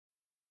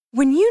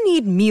When you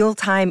need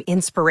mealtime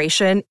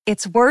inspiration,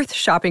 it's worth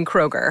shopping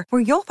Kroger,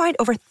 where you'll find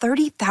over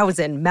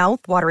 30,000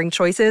 mouth-watering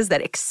choices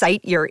that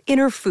excite your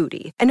inner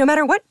foodie. And no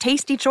matter what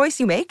tasty choice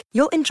you make,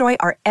 you'll enjoy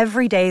our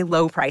everyday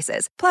low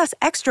prices, plus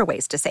extra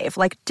ways to save,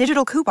 like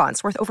digital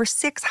coupons worth over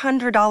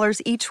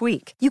 $600 each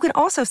week. You can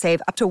also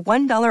save up to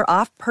 $1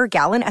 off per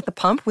gallon at the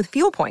pump with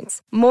fuel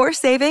points. More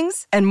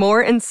savings and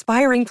more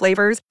inspiring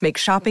flavors make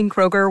shopping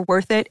Kroger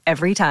worth it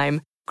every time.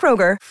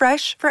 Kroger,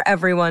 fresh for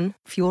everyone.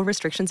 Fuel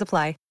restrictions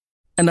apply.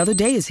 Another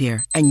day is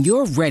here, and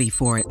you're ready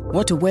for it.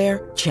 What to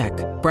wear? Check.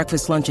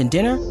 Breakfast, lunch, and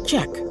dinner?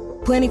 Check.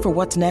 Planning for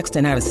what's next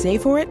and how to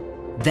save for it?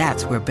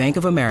 That's where Bank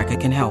of America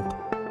can help.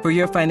 For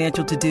your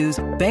financial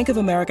to-dos, Bank of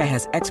America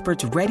has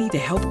experts ready to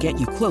help get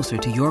you closer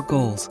to your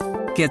goals.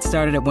 Get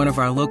started at one of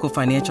our local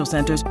financial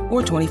centers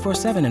or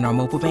 24/7 in our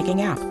mobile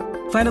banking app.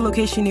 Find a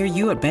location near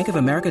you at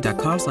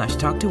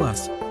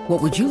bankofamerica.com/talktous.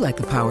 What would you like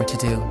the power to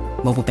do?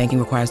 Mobile banking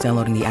requires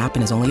downloading the app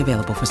and is only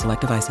available for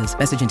select devices.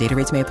 Message and data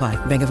rates may apply.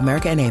 Bank of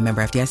America N.A.,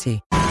 member FDIC.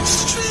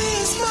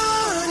 Streets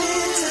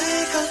morning,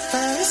 take a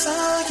first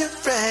on your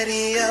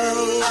radio.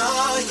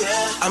 Oh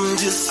yeah, I'm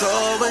just so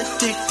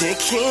addicted,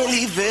 can't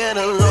leave it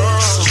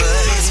alone.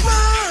 Streets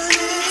morning,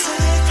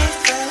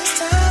 take the first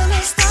time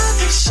to start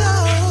the show.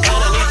 And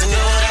I need to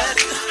know that.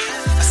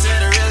 I said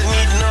I really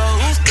need to know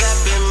who's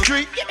clapping.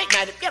 Street,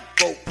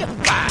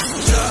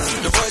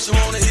 the voice you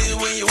wanna hear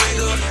when you wake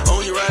up. On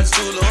your ride to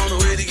school, on the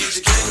way to get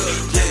your cake up.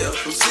 Yeah,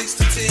 from 6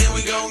 to 10,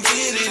 we gon'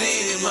 get it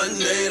in.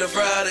 Monday to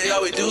Friday,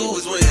 all we do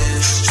is win.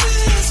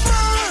 Streets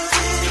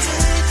morning,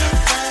 take the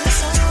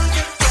first on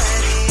your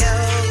radio.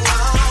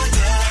 Oh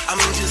yeah, I'm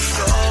just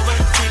so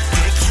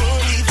addicted,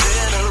 can't leave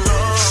it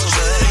alone.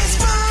 Streets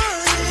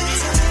morning,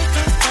 take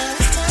the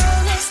first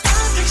time to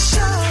start the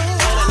show.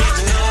 And I need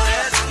to know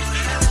that.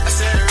 I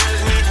said I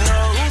really need to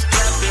know who's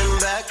clapping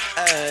back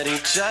at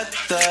each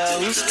other,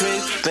 who's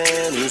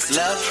creeping, who's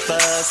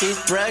lovers, who's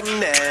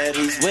pregnant,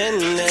 who's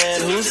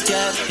winning, who's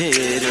got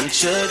hidden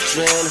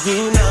children,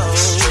 who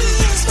knows?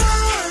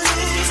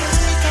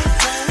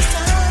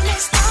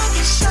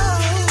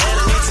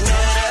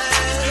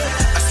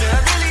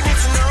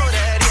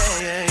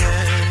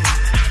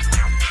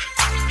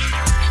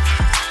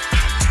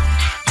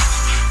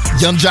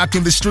 Young Jock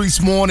in the Streets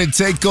morning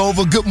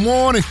takeover. Good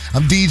morning.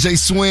 I'm DJ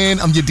Swin.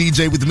 I'm your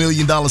DJ with the $1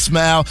 Million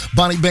Smile.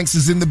 Bonnie Banks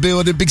is in the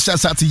building. Big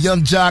shouts out to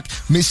Young Jock.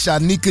 Miss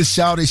Shanika,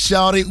 shout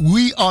it.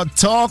 We are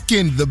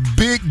talking the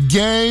big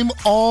game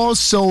all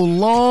so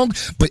long,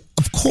 but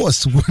of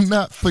course, we're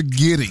not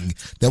forgetting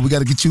that we got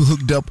to get you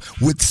hooked up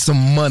with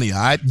some money,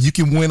 all right? You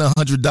can win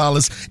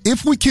 $100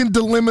 if we can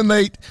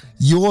eliminate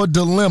your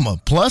dilemma.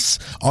 Plus,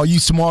 Are You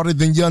Smarter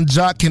Than Young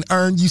Jock can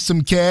earn you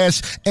some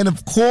cash. And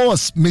of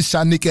course, Miss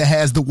Shanika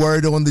has the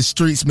word on the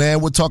streets,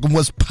 man. We're talking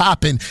what's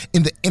popping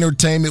in the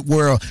entertainment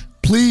world.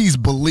 Please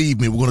believe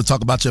me, we're going to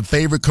talk about your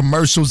favorite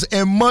commercials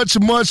and much,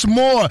 much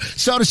more.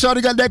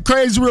 Shawty got that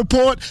crazy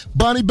report.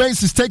 Bonnie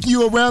Banks is taking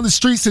you around the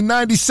streets in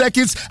 90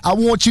 seconds. I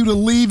want you to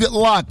leave it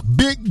locked.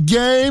 Big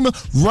game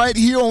right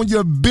here on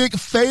your big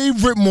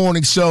favorite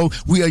morning show.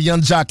 We are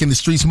Young Jock in the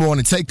Streets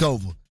Morning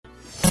Takeover.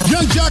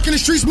 Young Jock in the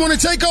Streets Morning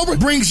Takeover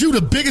brings you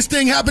the biggest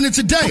thing happening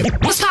today.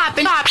 What's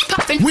poppin'?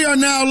 We are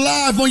now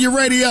live on your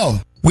radio.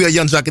 We are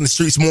Young Jock in the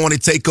Streets Morning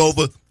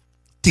Takeover.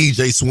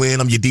 DJ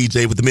Swin, I'm your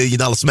DJ with the $1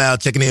 Million Smile,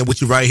 checking in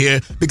with you right here.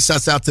 Big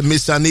shouts out to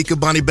Miss Shanika.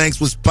 Bonnie Banks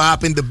was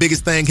popping. The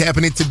biggest thing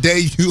happening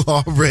today, you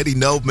already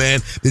know,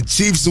 man. The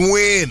Chiefs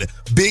win.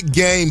 Big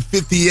game,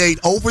 58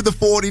 over the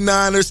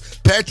 49ers.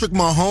 Patrick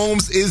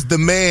Mahomes is the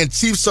man.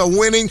 Chiefs are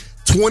winning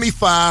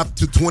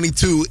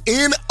 25-22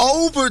 in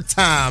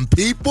overtime,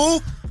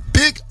 people.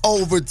 Big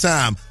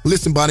overtime.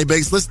 Listen, Bonnie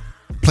Banks, let's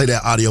play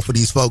that audio for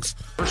these folks.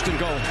 First and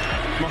goal.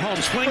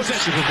 Mahomes flings it.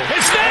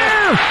 It's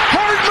there!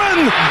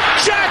 Hardman!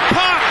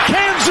 Jackpot!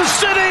 Kansas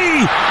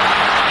City!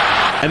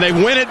 And they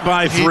win it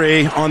by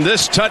 3 on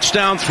this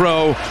touchdown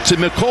throw to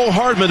Mecole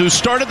Hardman, who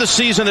started the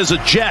season as a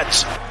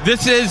Jet.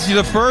 This is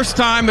the first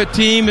time a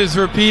team is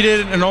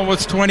repeated in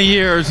almost 20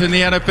 years in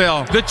the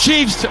NFL. The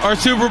Chiefs are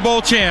Super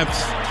Bowl champs.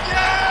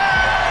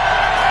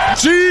 Yeah!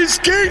 Chiefs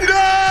Kingdom!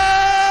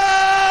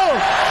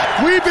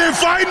 We've been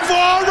fighting for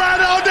all right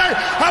all day.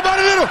 How about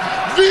a little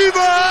Viva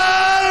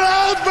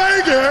Las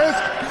Vegas?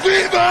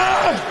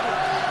 Viva!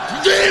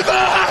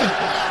 Viva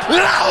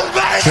Las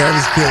Vegas!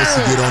 Travis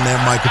Kelce get on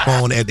that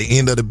microphone at the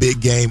end of the big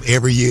game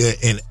every year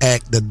and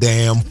act the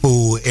damn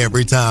fool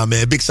every time,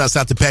 man. Big shouts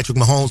out to Patrick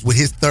Mahomes with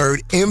his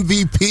 3rd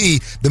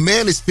MVP. The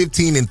man is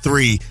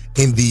 15-3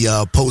 in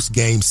the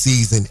post-game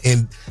season,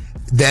 and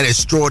that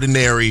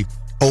extraordinary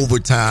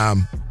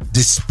overtime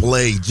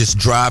display just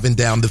driving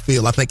down the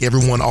field. I think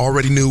everyone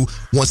already knew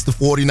once the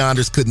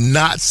 49ers could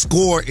not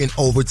score in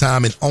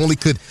overtime and only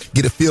could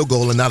get a field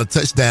goal and not a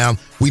touchdown,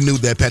 we knew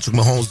that Patrick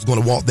Mahomes was going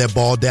to walk that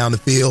ball down the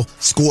field,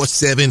 score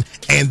 7,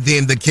 and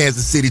then the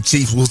Kansas City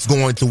Chiefs was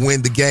going to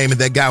win the game. And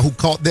that guy who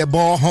caught that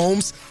ball,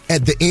 Holmes,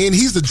 at the end,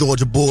 he's a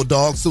Georgia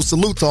Bulldog. So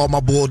salute to all my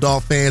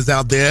Bulldog fans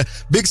out there.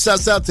 Big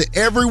shouts out to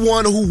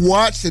everyone who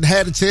watched and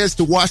had a chance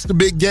to watch the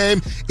big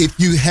game. If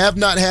you have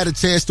not had a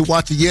chance to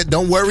watch it yet,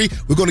 don't worry.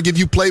 We're going to give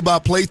you play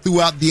play-by-play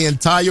throughout the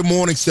entire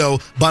morning show.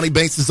 Bonnie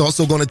Banks is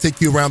also going to take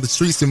you around the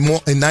streets in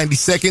 90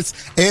 seconds.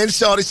 And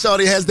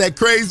Shawty has that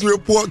crazy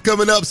report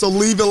coming up, so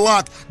leave it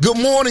locked. Good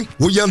morning.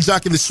 We're Young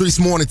Jock in the Streets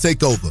Morning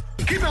Takeover.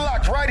 Keep it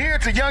locked right here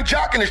to Young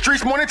Jock in the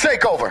Streets Morning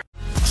Takeover.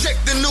 Check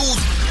the news.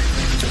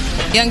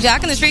 Young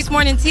Jock in the Streets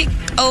Morning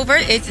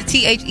Takeover. It's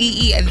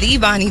THEE, the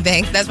Bonnie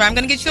Banks. That's where I'm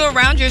going to get you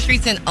around your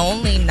streets in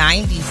only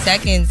 90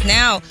 seconds.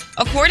 Now,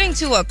 according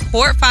to a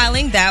court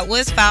filing that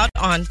was filed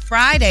on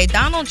Friday,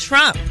 Donald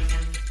Trump,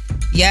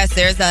 yes,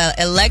 there's an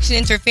election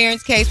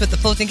interference case with the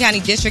Fulton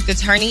County District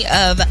Attorney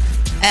of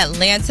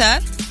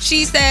Atlanta.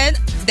 She said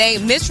they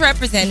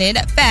misrepresented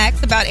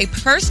facts about a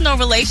personal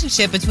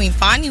relationship between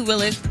Fani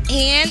Willis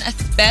and a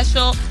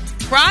special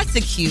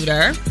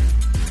prosecutor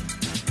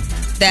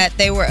that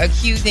they were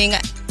accusing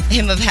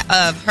him of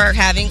her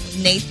having,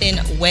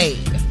 Nathan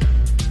Wade.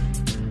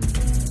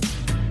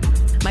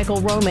 Michael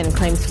Roman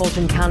claims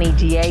Fulton County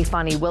DA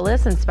Fani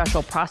Willis and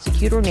Special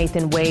Prosecutor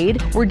Nathan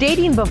Wade were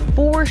dating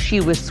before she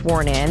was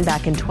sworn in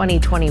back in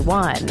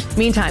 2021.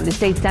 Meantime, the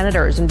state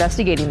senators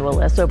investigating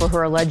Willis over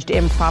her alleged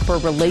improper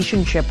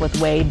relationship with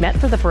Wade met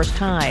for the first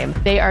time.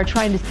 They are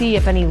trying to see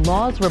if any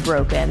laws were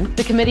broken.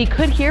 The committee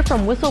could hear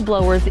from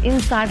whistleblowers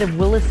inside of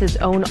Willis's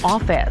own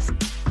office.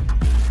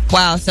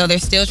 Wow, so they're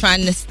still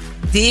trying to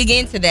dig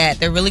into that.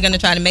 They're really going to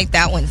try to make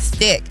that one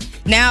stick.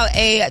 Now,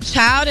 a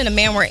child and a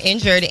man were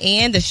injured,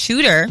 and the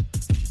shooter,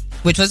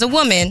 which was a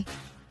woman,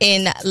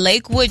 in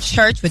Lakewood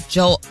Church with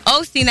Joel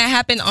Osteen. That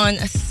happened on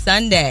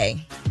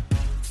Sunday.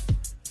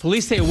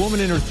 Police say a woman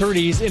in her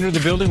 30s entered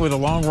the building with a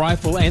long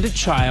rifle and a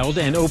child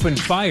and opened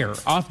fire.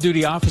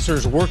 Off-duty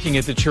officers working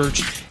at the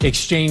church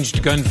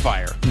exchanged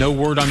gunfire. No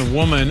word on the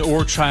woman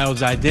or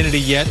child's identity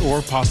yet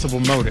or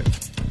possible motive.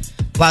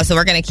 Wow, so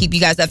we're going to keep you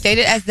guys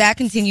updated as that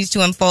continues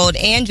to unfold.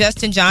 And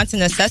Justin Johnson,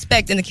 the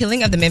suspect in the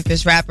killing of the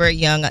Memphis rapper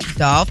Young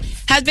Dolph,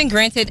 has been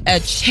granted a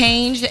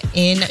change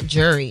in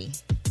jury.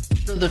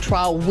 The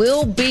trial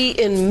will be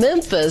in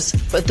Memphis,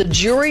 but the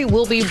jury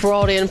will be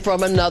brought in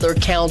from another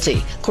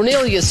county.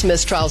 Cornelius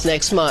Smith's trial's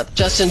next month.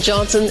 Justin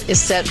Johnson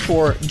is set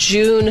for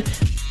June.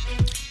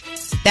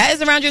 That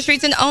is Around Your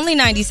Streets in only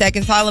 90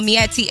 seconds. Follow me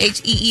at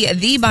THEE,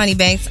 the Bonnie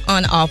Banks,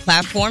 on all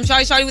platforms.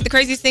 Shawty with the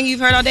craziest thing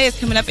you've heard all day is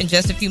coming up in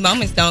just a few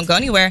moments. Don't go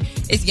anywhere.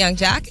 It's Young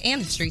Jock and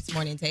the Streets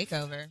Morning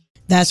Takeover.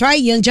 That's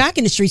right, Young Jock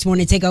in the Streets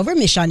Morning Takeover.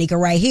 Miss Shanika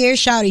right here.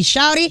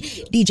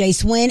 Shouty, DJ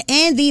Swin,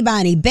 and the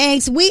Bonnie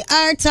Banks. We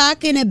are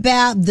talking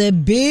about the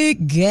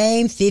Big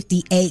Game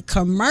 58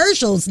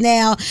 commercials.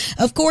 Now,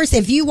 of course,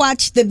 if you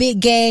watch the Big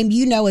Game,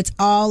 you know it's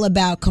all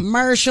about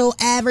commercial,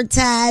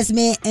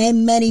 advertisement,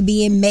 and money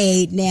being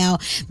made. Now,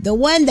 the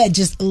one that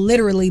just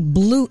literally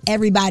blew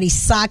everybody's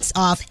socks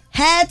off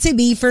had to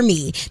be, for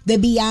me, the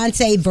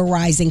Beyonce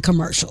Verizon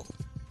commercial.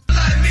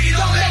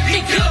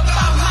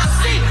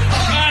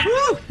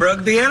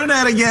 Broke the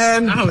internet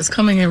again. Oh, it's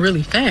coming in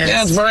really fast.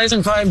 Yeah, it's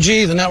Verizon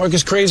 5G. The network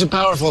is crazy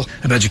powerful.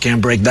 I bet you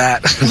can't break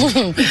that.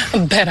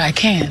 Bet I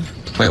can.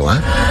 Wait,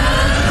 what?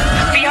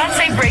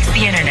 Beyonce breaks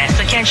the internet,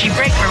 so can she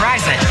break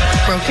Verizon?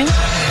 Broken?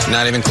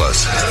 Not even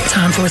close.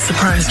 Time for a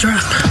surprise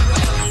drop.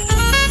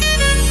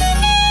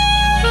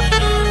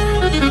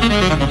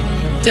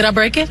 Did I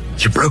break it?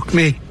 You broke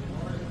me.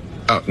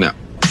 Oh, no.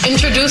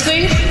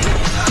 Introducing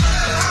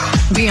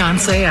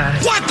Beyonce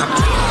Eyes. What the?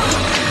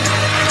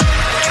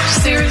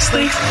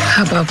 Seriously?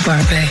 How about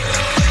Barbie?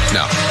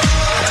 No.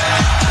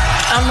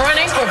 I'm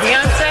running for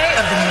Beyonce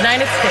of the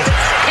United States.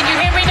 Can you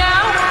hear me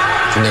now?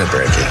 No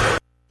breaking.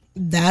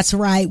 That's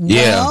right.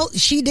 Well,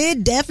 she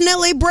did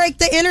definitely break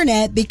the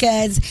internet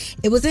because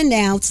it was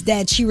announced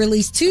that she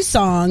released two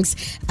songs,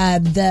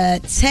 the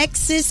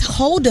Texas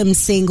Hold'em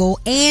single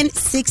and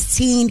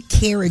 16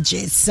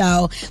 Carriages.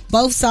 So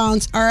both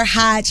songs are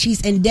hot.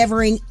 She's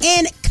endeavoring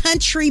in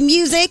country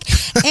music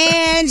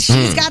and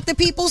she's got the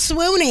people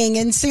swooning,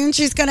 and soon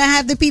she's going to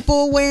have the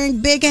people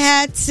wearing big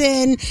hats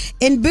and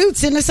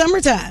boots in the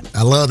summertime.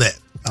 I love that.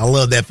 I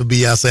love that for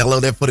Beyonce. I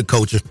love that for the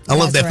culture. I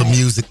love that for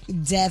music.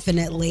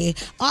 Definitely.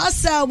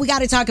 Also, we got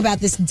to talk about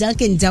this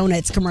Dunkin'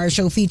 Donuts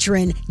commercial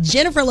featuring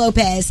Jennifer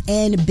Lopez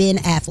and Ben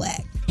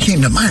Affleck.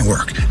 Came to my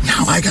work.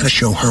 Now I got to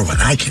show her what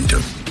I can do.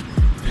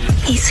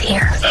 He's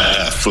here.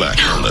 Affleck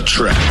on the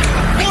track.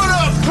 What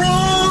up,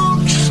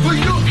 Bronx? For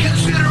your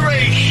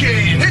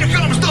consideration, here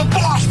comes the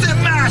Boston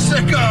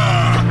Massacre.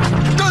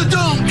 The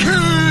Dunk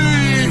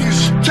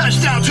Kings.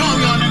 Touchdown,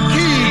 tongue on the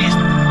keys.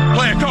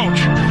 Player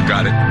coach.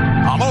 Got it.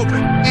 I'm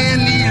open.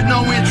 And needs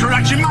no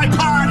introduction, my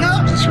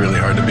partner. It's really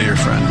hard to be your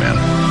friend, man.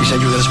 You said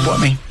you were going to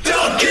support me?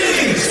 Dunk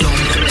Kings. Don't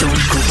go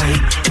away.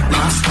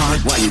 My heart.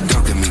 Why you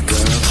dunking me,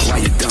 girl? Why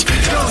you dunking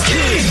me? Dunk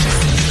Kings.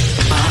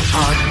 My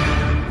heart.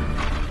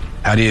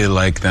 How do you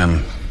like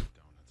them?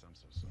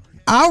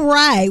 All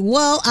right.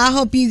 Well, I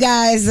hope you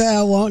guys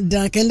want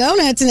Dunkin'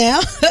 Donuts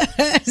now,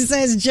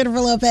 says Jennifer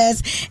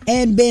Lopez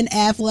and Ben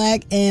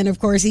Affleck. And, of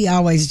course, he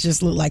always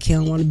just looked like he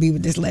don't want to be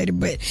with this lady.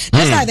 But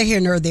that's neither here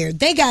nor there.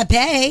 They got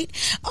paid.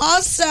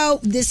 Also,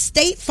 the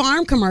State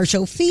Farm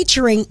commercial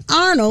featuring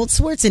Arnold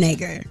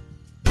Schwarzenegger.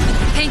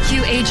 Thank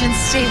you, Agent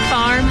State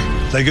Farm.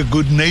 Like a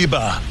good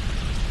neighbor,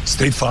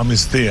 State Farm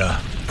is there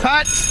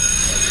Cut.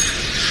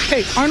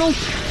 Hey, Arnold,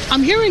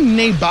 I'm hearing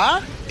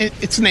neighbor.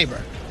 It's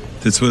neighbor.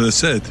 That's what I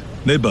said.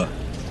 Neighbor.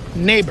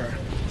 Neighbor.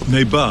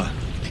 Neighbor.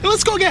 Hey,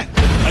 let's go again.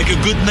 Like a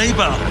good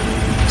neighbor.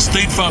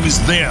 State Farm is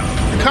there.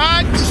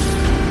 Cut.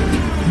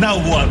 Now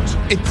what?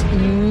 It's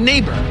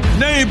neighbor.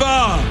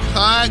 Neighbor.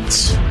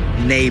 Cut.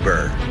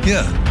 Neighbor.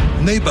 Yeah,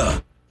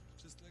 neighbor.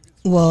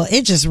 Well,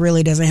 it just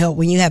really doesn't help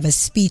when you have a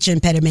speech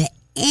impediment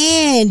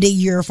and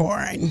you're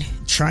foreign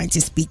trying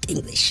to speak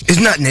English. It's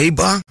not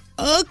neighbor.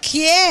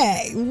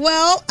 Okay,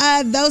 well,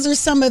 those are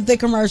some of the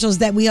commercials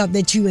that we hope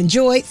that you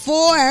enjoyed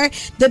for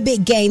the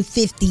Big Game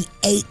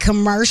 58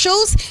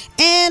 commercials.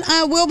 And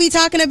we'll be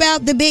talking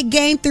about the big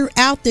game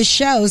throughout the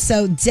show.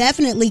 So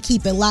definitely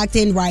keep it locked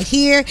in right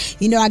here.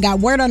 You know, I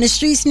got Word on the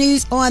Streets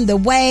news on the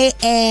way.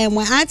 And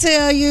when I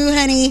tell you,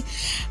 honey,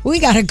 we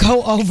got to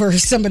go over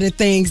some of the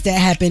things that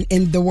happen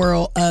in the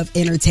world of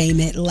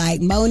entertainment.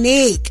 Like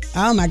Monique.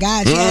 Oh, my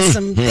God. She has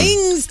some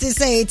things to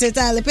say to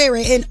Tyler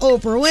Perry and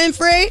Oprah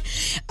Winfrey.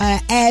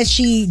 As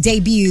she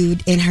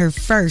debuted in her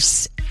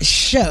first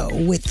show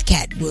with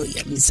Cat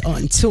Williams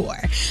on tour.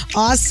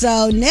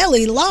 Also,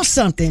 Nelly lost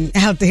something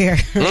out there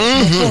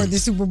before the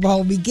Super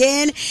Bowl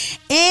began.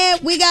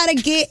 And we got to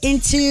get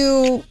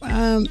into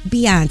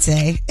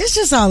Beyonce. It's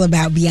just all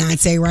about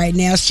Beyonce right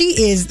now.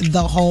 She is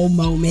the whole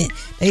moment.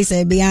 They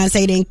said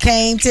Beyonce then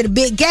came to the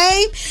big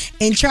game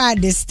and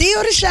tried to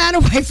steal the shine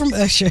away from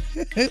Usher.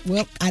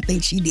 Well, I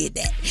think she did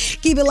that.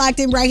 Keep it locked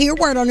in right here.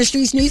 Word on the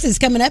Streets news is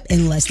coming up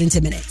in less than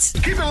 10 minutes.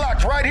 Keep it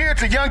locked right here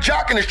to Young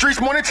Jock and the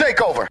Streets Morning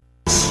Takeover.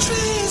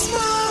 Streets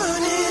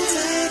Morning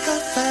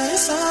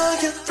Takeover on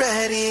your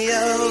radio.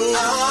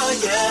 Oh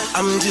yeah,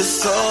 I'm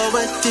just so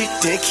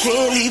addicted,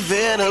 can't leave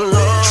it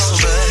alone.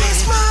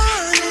 Streets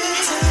Morning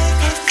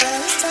Takeover,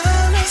 it's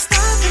time to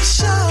start the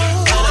show.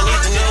 And I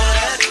need to know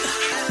that.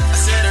 I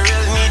said I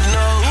really need to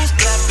know who's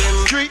clapping.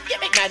 Street, give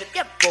me that,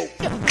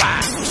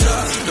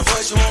 the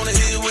voice you wanna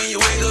hear when you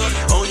wake up.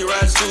 On your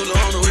ride to school,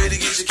 on the way to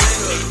get your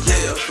cake up.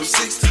 Yeah, from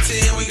 6 to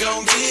 10, we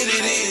gon' get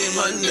it in.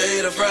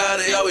 Monday to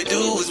Friday, all we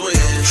do is win.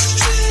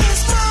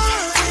 Streets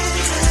Morning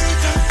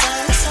Takeover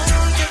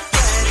on your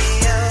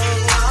radio.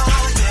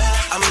 Oh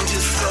yeah, I'm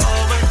just so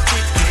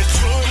addicted,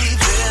 can't leave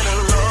it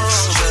alone.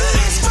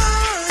 Streets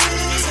Morning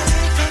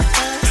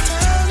Takeover, it's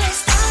time to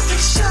start the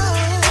show.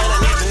 And I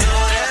need to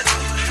know that.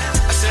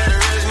 I said I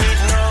really need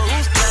to know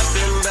who's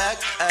clapping back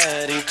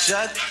at each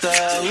other.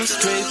 Who's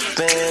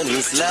creeping,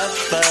 who's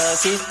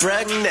lovers, who's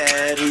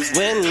pregnant, who's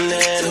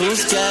winning,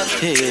 who's got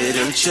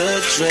hidden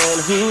children,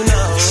 who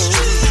knows?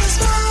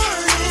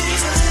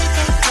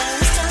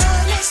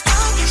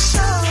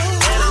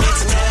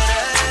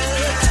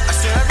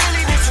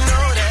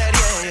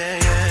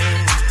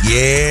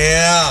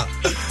 Yeah.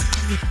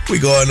 We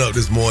going up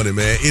this morning,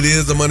 man. It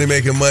is a Money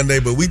Making Monday,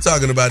 but we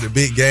talking about the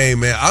big game,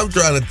 man. I'm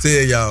trying to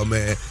tell y'all,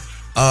 man.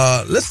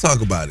 Let's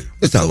talk about it.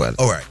 Let's talk about it.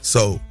 All right.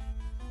 So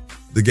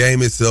the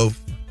game itself,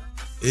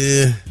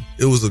 it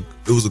was a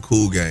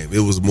cool game. It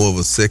was more of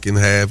a second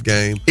half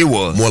game. It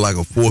was. More like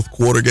a fourth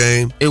quarter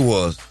game. It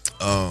was.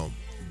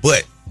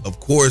 But of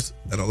course,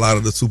 at a lot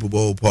of the Super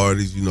Bowl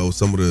parties, you know,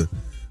 some of the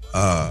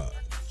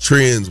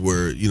trends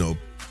were, you know,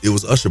 it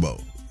was Usher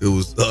Bowl. It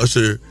was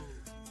Usher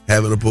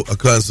having a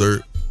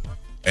concert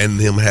and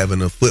him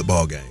having a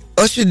football game.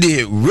 Usher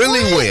did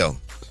really well.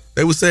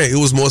 They were saying it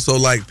was more so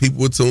like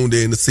people were tuned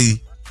in to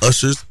see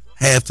Usher's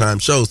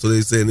halftime show. So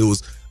they said it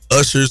was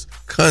Usher's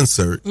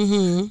concert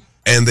and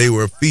they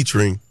were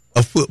featuring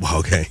a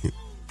football game.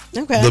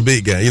 Okay. The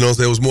big game. You know what I'm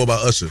saying? It was more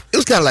about Usher. It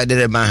was kind of like that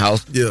at my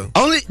house. Yeah.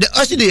 The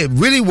Usher did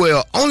really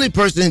well. Only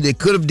person that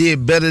could have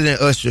did better than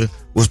Usher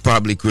was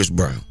probably Chris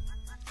Brown.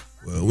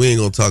 Well, we ain't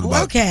going to talk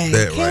about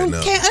that right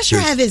now. Can Usher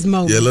have his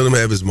moment? Yeah, let him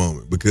have his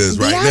moment because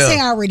right now. Beyonce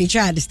already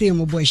tried to steal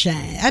my boy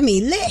Shine. I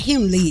mean, let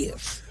him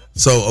live.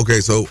 So, okay,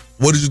 so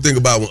what did you think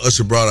about when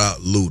Usher brought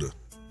out Luda?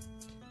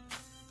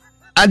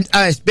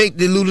 I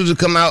expected Luda to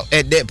come out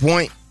at that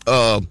point.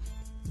 The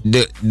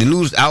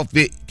Luda's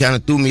outfit kind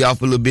of threw me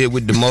off a little bit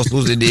with the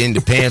muscles, and then the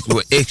pants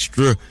were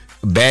extra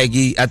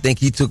baggy. I think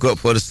he took up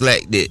for the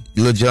slack that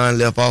Lil Jon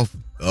left off.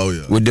 Oh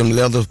yeah, with them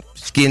leather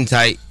skin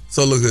tight.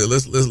 So look here,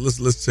 let's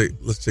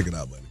check it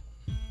out, buddy.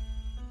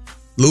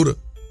 Luda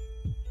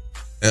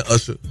and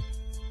Usher,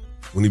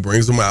 when he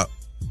brings them out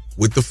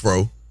with the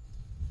fro.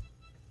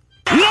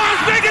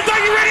 Las Vegas, are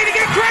you ready to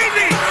get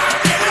crazy?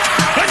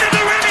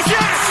 Another round of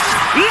shots.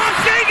 Las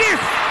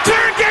Vegas,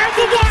 turn down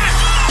for what?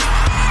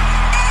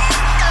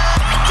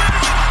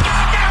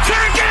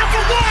 Turn down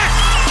for what?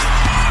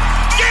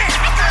 Yeah.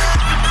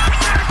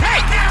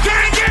 Hey,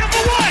 turn down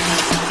for what?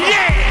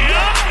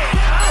 Yeah.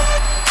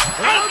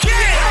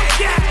 Okay.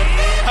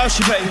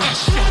 Usher, baby.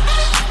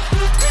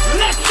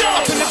 Let's go.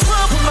 Up in the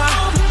club with my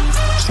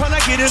tryna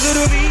get a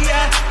little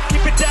VI.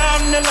 Keep it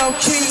down in the low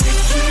key.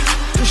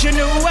 Cause you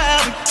know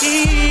how it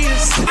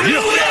is.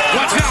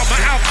 Watch out, my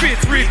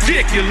outfit's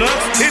ridiculous.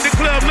 In the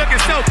club looking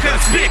so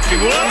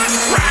conspicuous.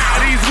 Proud,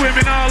 these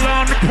women all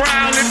on the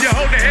prowl. If you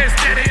hold the head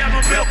steady,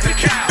 I'ma milk the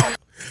cow.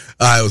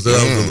 All right, so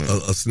that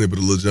was a snippet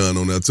of Lil Jon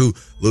on that too.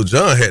 Lil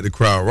Jon had the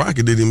crowd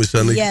rocking, didn't he, Miss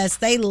Shanika? Yes,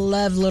 they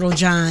love Lil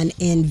Jon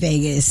in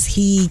Vegas.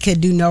 He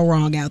could do no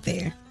wrong out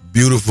there.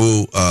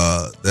 Beautiful.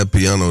 That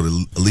piano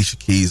that Alicia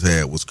Keys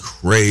had was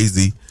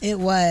crazy. It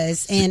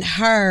was, and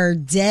her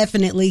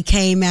definitely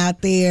came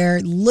out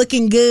there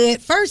looking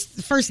good.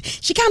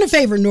 First, she kind of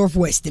favored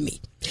Northwest to me.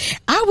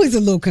 I was a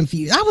little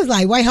confused. I was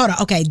like, wait, hold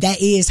on. Okay,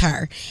 that is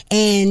her.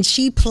 And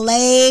she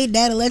played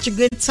that electric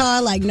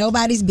guitar like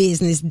nobody's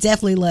business.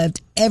 Definitely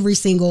loved every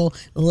single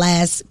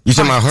last You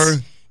talking about her?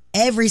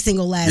 Every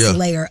single last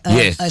layer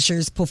of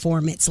Usher's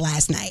performance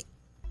last night.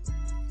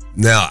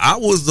 Now, I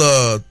was,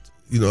 a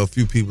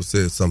few people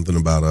said something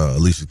about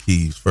Alicia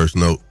Keys' first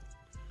note.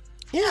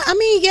 Yeah, I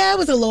mean, it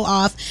was a little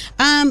off.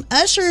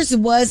 Usher's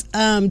was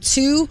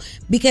too,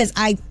 because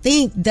I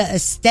think the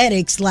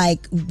aesthetics,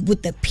 like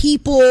with the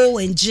people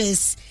and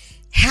just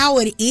how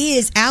it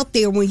is out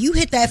there, when you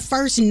hit that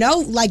first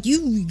note, like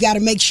you got to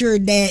make sure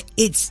that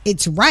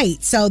it's right.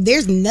 So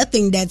there's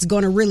nothing that's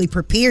going to really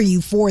prepare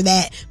you for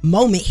that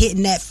moment,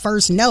 hitting that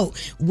first note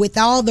with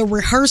all the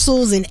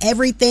rehearsals and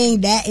everything,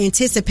 that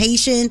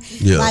anticipation.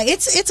 Yeah. Like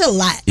it's a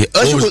lot. Yeah,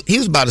 Usher he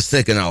was about a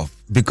second off.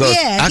 Because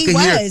I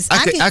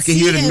could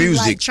hear the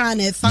music, like trying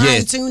to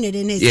fine tune it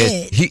in his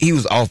head. He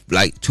was off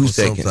like 2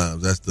 seconds.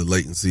 Sometimes that's the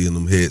latency in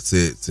them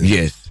headsets. And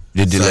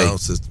the delay. Sound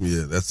system.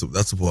 Yeah, that's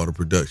a part of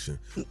production.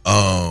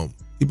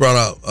 He brought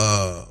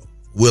out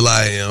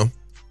will.i.am.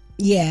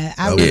 Yeah,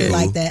 I really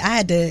like that. I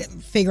had to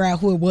figure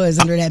out who it was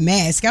under that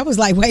mask. I was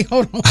like, wait,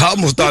 hold on. I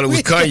almost thought it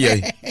was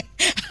Kanye.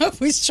 I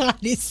was trying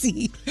to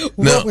see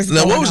what was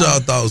going on. Now, what was y'all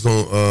thoughts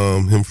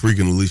on him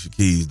freaking Alicia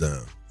Keys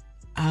down?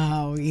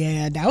 Oh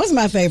yeah, that was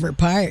my favorite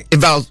part.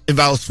 If I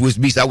was Swiss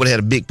Beats, I would have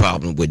had a big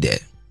problem with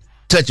that.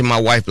 Touching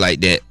my wife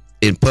like that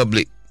in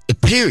public,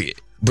 period.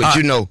 But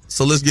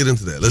so let's get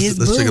into that. Let's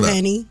check it out.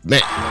 Honey. Man.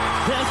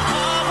 There's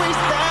always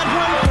that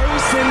one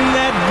person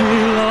that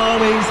will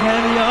always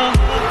have your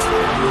heart.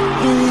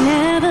 You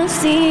never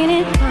seen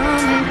it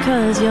coming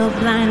 'cause you're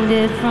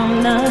blinded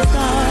from the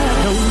start.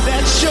 Know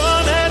that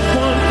you're that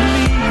one for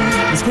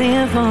me. It's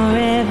clear for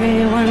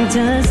everyone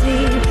to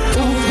see.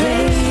 Oh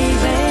baby.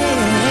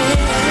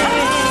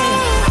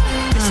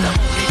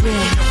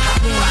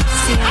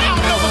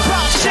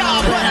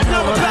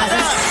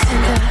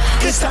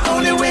 It's the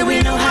only way we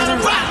know how to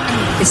rock.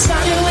 It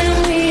started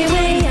when we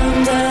were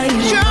younger.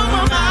 You're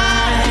my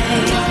mind.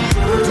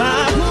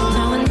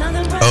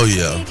 Oh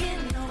yeah.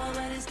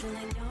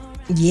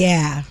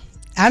 Yeah.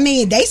 I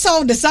mean, they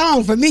sold the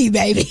song for me,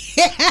 baby.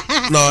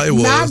 No, it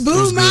was. My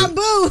boo, my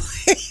boo.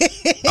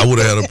 I would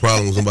have had a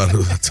problem with somebody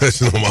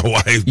touching on my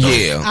wife, though.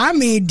 Yeah. I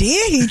mean,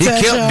 did he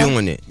touch He kept her?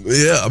 doing it.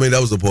 Yeah, I mean, that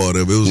was a part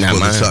of it. It was for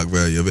the shock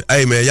value of it.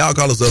 Hey, man, y'all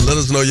call us up. Let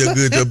us know you're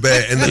good, you're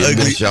bad, and the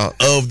ugly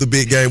of the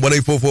big game.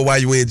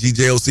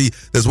 1-844-YUN-GJOC.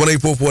 That's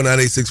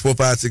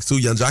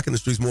 1-844-986-4562. Young Jock in the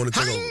Streets morning.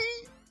 Take over.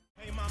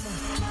 Hey, mama,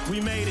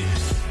 we made it.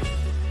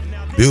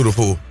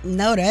 Beautiful.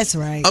 No, that's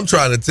right. I'm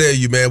trying to tell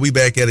you, man, we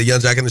back at a Young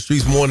Jock in the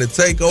Streets morning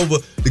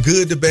takeover. The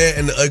good, the bad,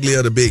 and the ugly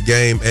of the big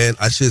game. And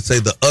I should say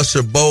the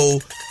Usher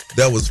Bowl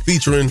that was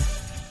featuring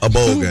a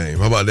bowl game.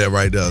 How about that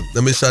right there?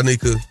 Now, Miss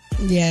Shanika.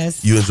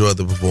 Yes. You enjoyed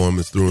the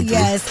performance through and through.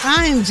 Yes,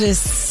 I'm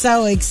just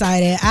so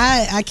excited.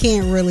 I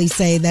can't really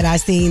say that I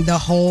seen the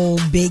whole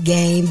big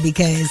game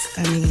because,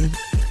 I mean,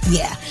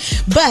 yeah.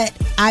 But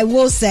I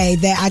will say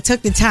that I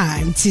took the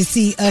time to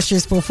see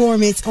Usher's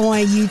performance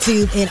on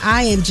YouTube, and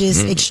I am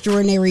just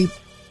extraordinary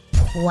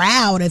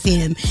proud of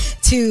him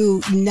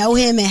to know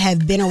him and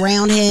have been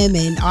around him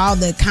and all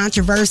the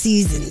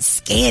controversies and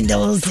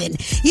scandals and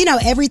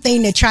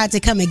everything that tried to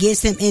come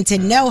against him, and to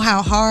know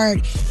how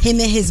hard him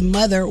and his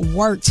mother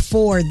worked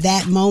for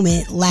that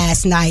moment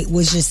last night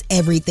was just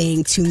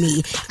everything to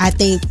me. I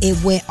think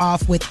it went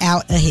off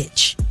without a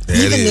hitch.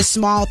 Even the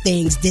small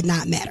things did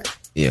not matter.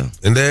 Yeah.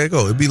 And there you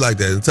go. It'd be like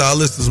that. And to our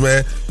listeners,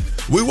 man,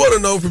 we want to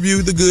know from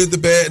you the good, the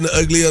bad, and the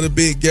ugly of the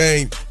big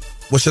game.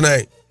 What's your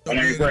name? My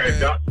name's Brad.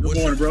 Doc. Good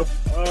morning, bro.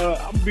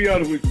 I'm gonna be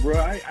honest with you, bro.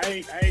 I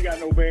ain't got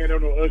no bad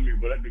or no ugly,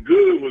 but the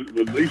good was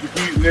Alicia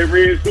Keys in that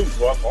red suit.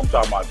 Bro. I'm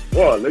talking about,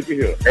 boy, look at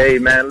here. Hey,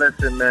 man,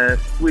 listen, man.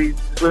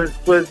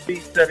 Swiss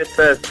Beats said it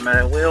best,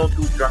 man. We don't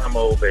do drama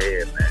over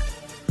here, man.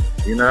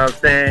 You know what I'm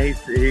saying?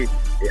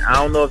 I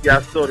don't know if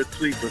y'all saw the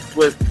tweet, but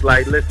Swiss was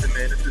like, listen,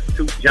 man, this is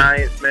two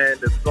giants, man.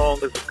 The song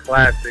is a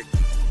classic.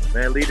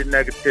 Man, leave the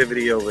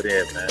negativity over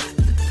there, man.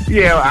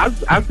 Yeah,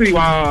 I see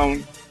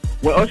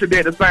when Usher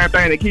did the same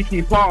thing to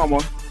Keke Palmer,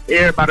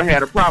 everybody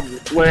had a problem.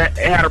 Well, it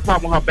had a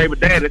problem with her baby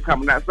daddy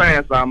coming out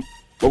saying something.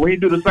 But when he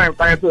do the same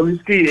thing to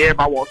Alicia Keys,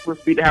 everybody wants Swiss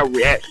Beats to have a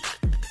reaction.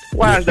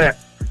 Why is that?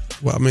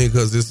 Well, I mean,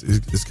 because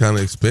it's kind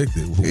of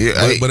expected.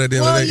 Yeah, but at the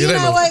end of the day, you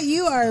know what?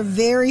 You are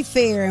very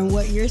fair in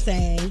what you're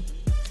saying.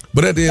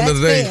 But at the end of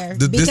the day, fair,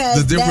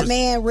 because that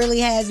man really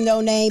has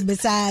no name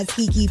besides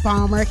Keke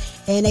Palmer,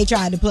 and they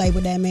tried to play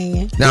with that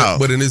man. No,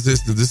 but in this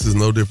instance, this is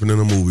no different than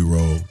a movie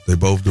role. They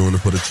both doing it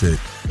for the check.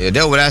 Yeah,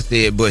 that's what I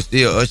said. But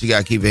still, Usher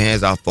got to keep his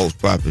hands off folks'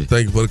 property.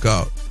 Thank you for the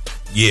call.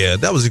 Yeah,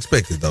 that was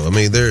expected though. I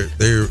mean, they're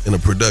in a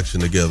production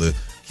together.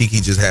 Kiki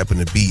just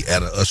happened to be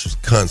at an Usher's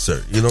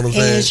concert. You know what I'm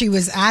saying?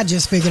 And I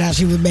just figured out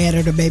she was mad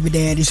at her baby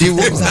daddy. She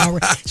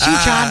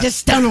tried to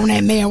stun on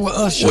that man with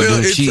Usher.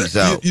 Well,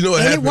 you know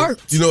what happened? It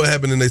worked. You know what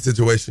happened in that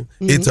situation?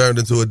 It turned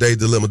into a date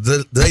dilemma.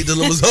 Date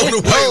dilemma's on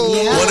the way.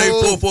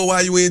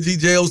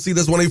 1-844-YUNGJOC.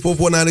 That's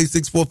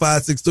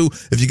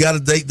 1-844-986-4562. If you got a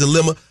date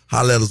dilemma,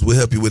 holla at us. We'll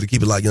help you with it.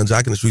 Keep it locked. Young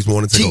Jock in the Streets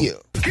Morning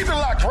Takeover. Keep it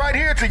locked right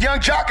here to Young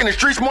Jock in the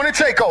Streets Morning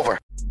Takeover.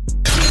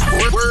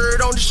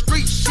 Word on the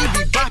street, she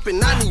be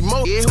bopping, I need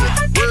more. Yeah.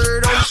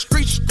 Word on the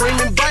street,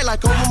 screaming bite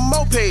like on a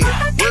moped.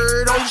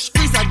 Word on the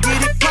streets, I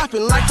get it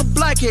popping like a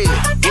blackhead.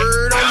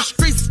 Word on the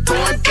streets,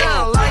 going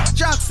down like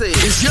Jock said.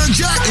 It's Young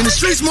Jock in the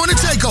Streets Morning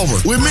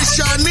Takeover with Miss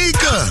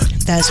Shanika.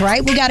 That's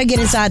right. We got to get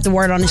inside the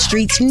Word on the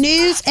Streets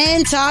news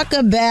and talk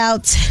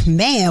about,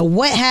 man,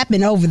 what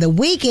happened over the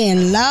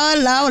weekend.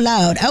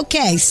 Lord.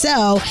 Okay,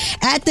 so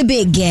at the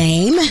big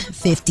game,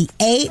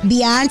 58,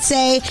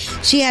 Beyonce,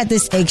 she had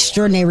this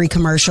extraordinary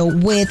commercial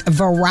with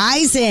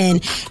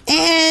Verizon,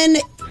 and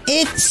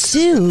it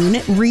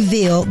soon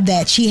revealed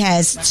that she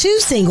has 2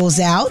 singles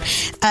out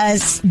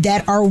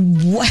that are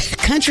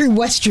country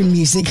western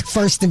music,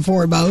 first and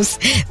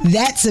foremost.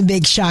 That's a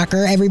big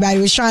shocker. Everybody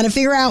was trying to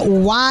figure out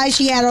why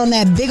she had on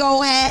that big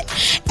old hat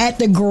at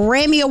the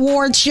Grammy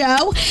Awards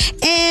show,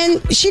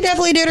 and she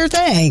definitely did her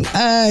thing.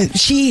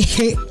 She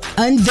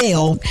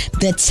unveiled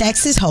the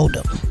Texas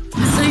Hold'em.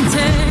 Say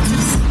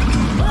Texas,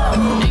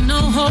 ain't no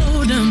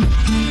Hold'em.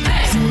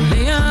 So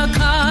lay your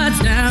cards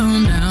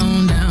down.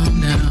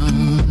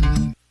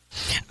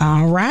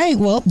 All right,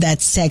 well,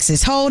 that's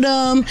Texas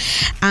Hold'em.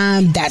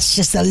 That's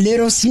just a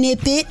little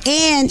snippet.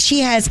 And she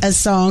has a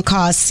song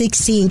called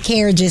 16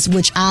 Carriages,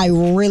 which I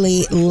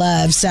really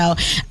love. So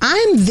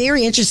I'm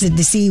very interested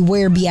to see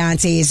where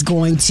Beyonce is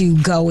going to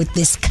go with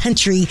this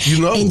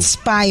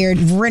country-inspired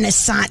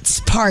Renaissance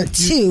Part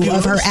 2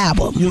 of her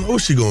album. You know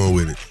she going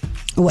with it.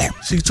 Where?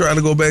 She's trying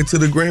to go back to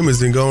the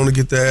Grammys and go on to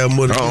get the album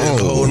in a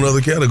whole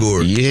another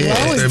category. Yeah.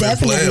 That was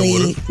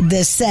definitely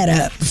the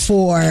setup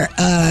for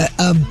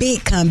a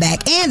big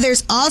comeback. And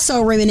there's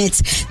also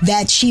remnants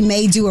that she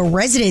may do a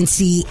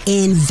residency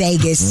in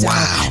Vegas. So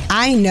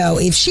I know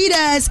if she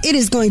does, it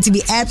is going to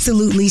be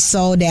absolutely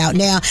sold out.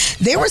 Now,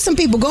 there were some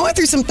people going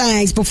through some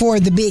things before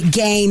the big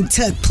game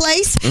took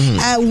place.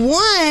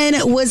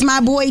 One was my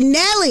boy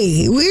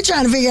Nelly. We were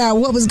trying to figure out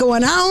what was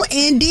going on,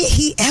 and did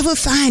he ever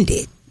find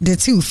it? The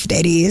tooth,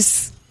 that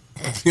is.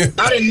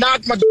 I didn't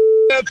knock my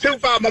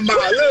tooth out my mouth.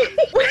 Look.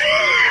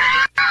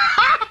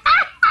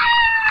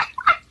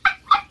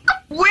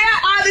 Where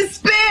are the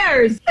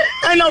spares?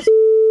 Ain't no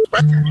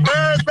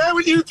spares, man.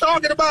 What you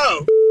talking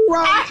about?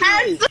 Wrong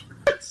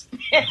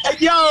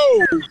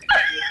Yo,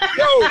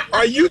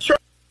 are you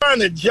trying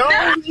to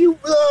Jones? You,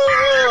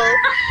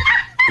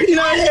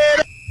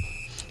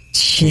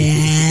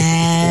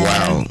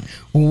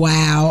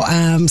 Wow.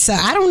 So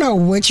I don't know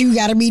what you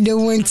got to be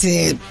doing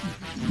to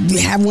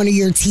have one of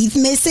your teeth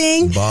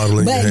missing.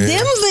 Bottling but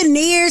them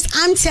veneers,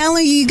 I'm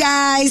telling you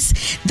guys,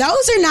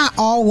 those are not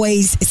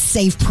always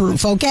safe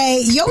proof,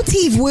 okay? Your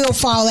teeth will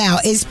fall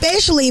out,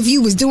 especially if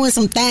you was doing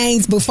some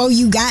things before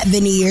you got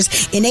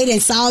veneers and they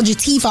didn't sawed your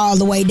teeth all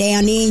the way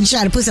down, then you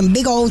try to put some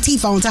big old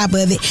teeth on top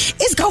of it,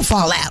 it's gonna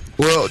fall out.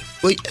 Well,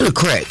 it'll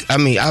crack. I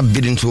mean, I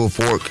bit into a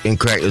fork and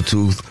cracked a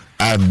tooth.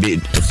 I bit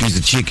a piece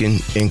of chicken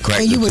and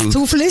cracked a tooth. And you was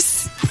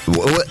toothless?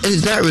 Well,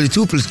 it's not really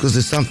toothless because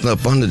there's something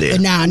up under there.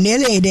 Nah,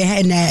 Nelly, they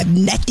hadn't had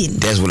nothing.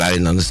 That's what I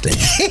didn't understand.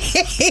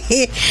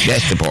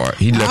 That's the part.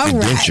 He left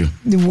the denture.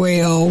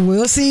 Well,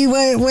 we'll see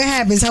what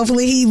happens.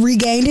 Hopefully he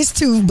regained his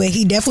tooth, but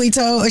he definitely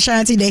told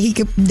Ashanti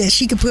that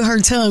she could put her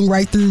tongue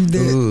right through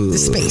the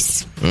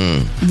space,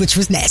 which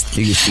was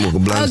nasty. You can smoke a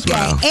blunt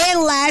smile.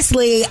 And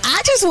lastly,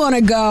 I just want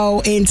to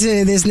go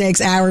into this next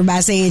hour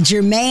by saying,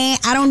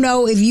 Jermaine, I don't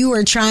know if you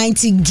are trying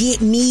to get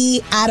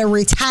me out of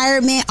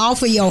retirement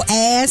off of your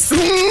ass,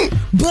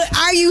 but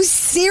are you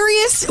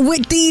serious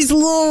with these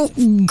little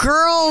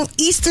girl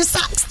Easter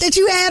socks that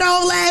you had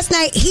on last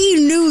night? He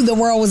knew the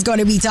world was going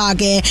to be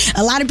talking.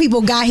 A lot of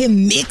people got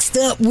him mixed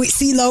up with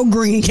CeeLo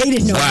Green. They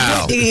didn't know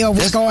what the hell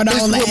was going on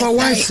last night. That's what my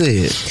wife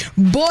said.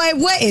 Boy,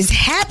 what is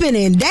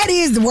happening? That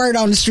is the Word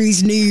on the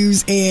Streets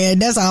news,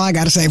 and that's all I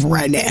got to say for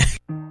right now.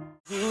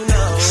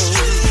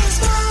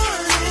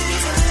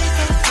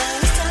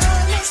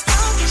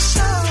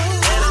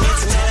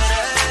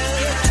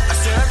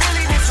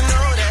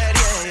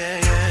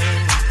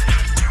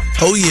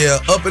 Oh, yeah,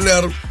 up and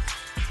down.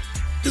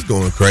 It's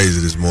going crazy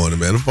this morning,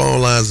 man. The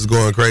phone lines is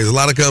going crazy. A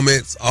lot of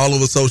comments all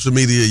over social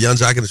media. Young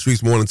Jock in the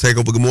Streets Morning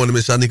Takeover. Good morning,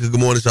 Miss Shanika. Good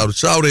morning,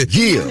 shout it.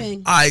 Yeah.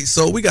 All right,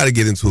 so we got to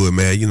get into it,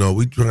 man. You know,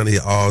 we trying to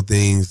hit all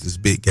things, this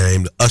big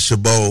game, the Usher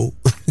Bowl.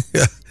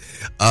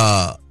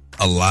 A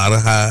lot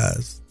of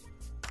highs,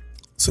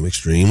 some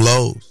extreme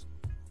lows.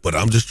 But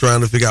I'm just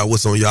trying to figure out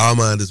what's on y'all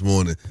mind this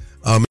morning.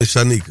 Miss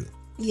Shanika.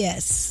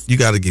 Yes. You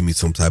got to give me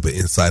some type of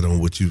insight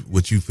on what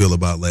you feel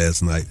about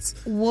last night's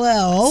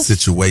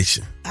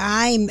situation.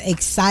 I'm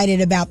excited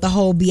about the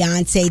whole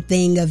Beyonce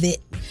thing of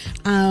it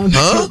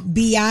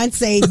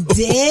Beyonce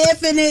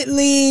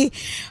definitely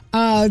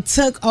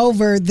took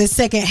over the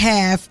second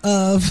half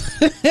of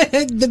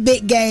the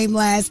big game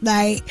last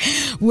night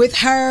with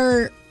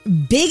her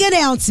big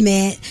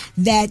announcement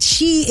that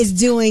she is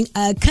doing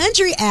a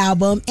country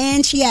album,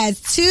 and she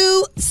has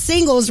 2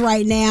 singles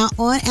right now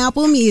on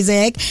Apple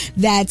Music.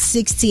 That's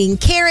 16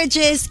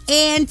 Carriages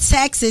and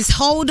Texas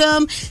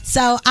Hold'em.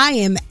 So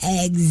I'm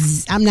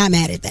not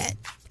mad at that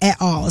at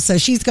all. So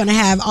she's going to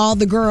have all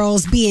the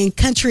girls being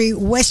country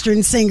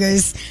western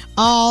singers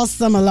all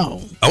summer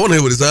long. I want to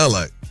hear what it sounds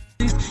like.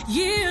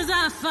 Years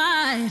I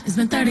fight. It's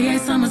been 38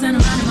 summers and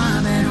I'm in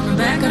my bed. On the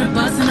back of the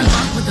bus in the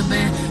bunk with the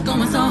band.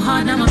 Going so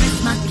hard, now I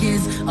miss my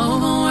kids.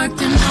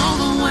 Overworked and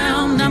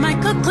overwhelmed. I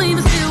might cook clean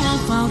but still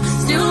won't fall.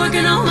 Still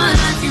working on my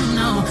life, you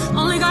know.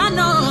 Only God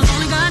knows,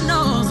 only God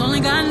knows,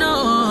 only God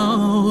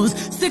knows.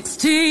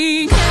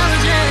 16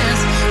 carriages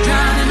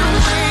driving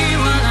away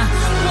while I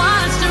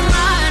watched her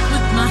ride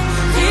with my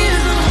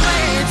tears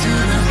away to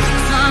the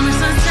summer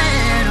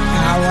sunset.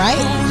 All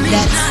right,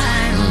 that's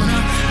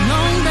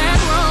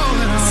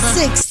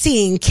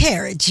 16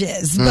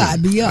 Carriages by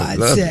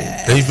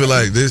Beyonce. And you feel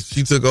like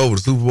she took over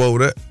the Super Bowl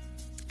with that?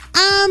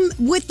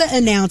 With the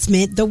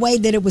announcement, the way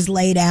that it was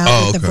laid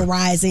out with the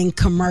Verizon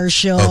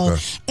commercial,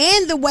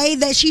 and the way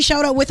that she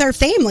showed up with her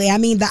family. I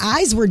mean, the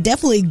eyes were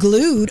definitely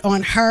glued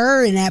on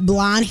her and that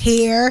blonde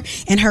hair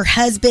and her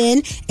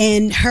husband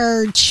and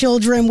her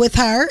children with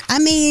her. I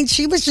mean,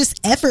 she was just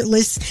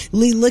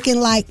effortlessly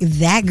looking like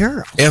that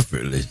girl.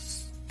 Effortless.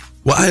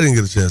 Well, I didn't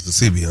get a chance to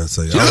see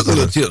Beyonce. She was a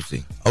little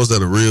tipsy. I was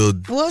at a real.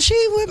 Well, she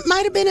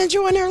might have been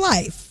enjoying her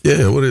life.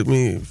 Yeah, what it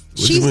mean?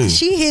 What do you mean?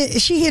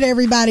 She hit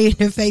everybody in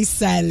the face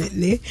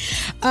silently.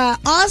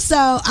 Also,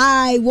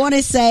 I want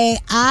to say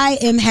I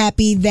am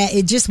happy that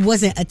it just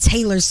wasn't a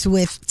Taylor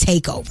Swift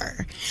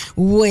takeover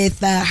with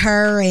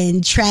her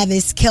and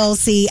Travis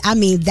Kelce. I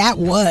mean, that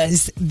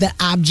was the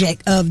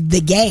object of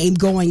the game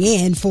going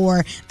in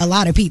for a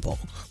lot of people.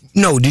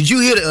 No, did you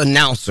hear the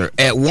announcer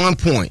at one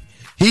point?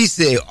 He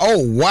said, "Oh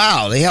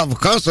wow, they have a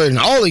concert and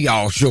all of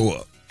y'all show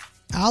up."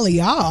 All of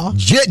y'all?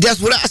 Yeah,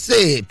 that's what I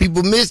said.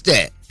 People missed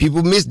that.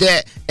 People missed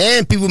that,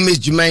 and people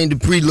missed Jermaine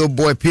Dupri little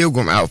boy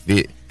Pilgrim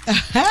outfit.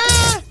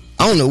 I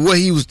don't know what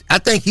he was. I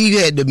think he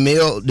had the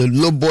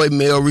little boy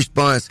male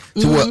response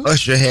to what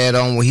Usher had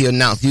on when he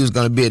announced he was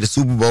going to be at the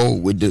Super Bowl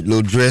with the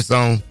little dress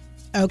on.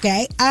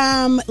 Okay.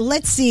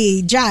 Let's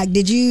see, Jock.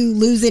 Did you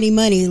lose any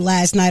money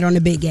last night on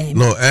the big game?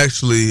 No,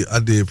 actually, I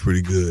did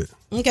pretty good.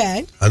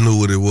 Okay. I knew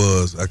what it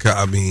was.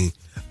 I mean,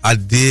 I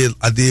did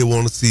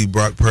want to see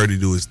Brock Purdy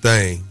do his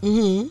thing.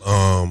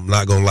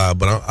 Not gonna lie,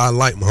 but I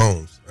like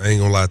Mahomes. I ain't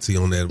gonna lie to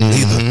you on that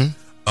either.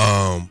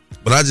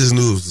 But I just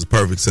knew it was the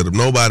perfect setup.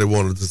 Nobody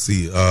wanted to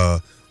see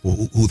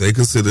who they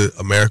consider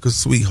America's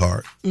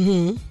sweetheart.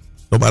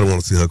 Nobody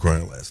wanted to see her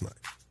crying last night.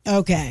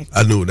 Okay.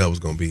 I knew what that was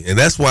gonna be, and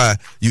that's why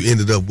you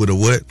ended up with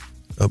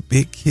a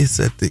big kiss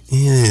at the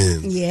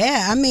end.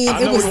 Yeah, I mean, I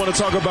know we want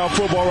to talk about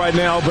football right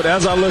now, but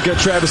as I look at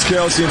Travis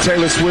Kelce and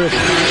Taylor Swift,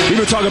 we've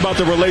been talking about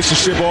the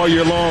relationship all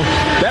year long.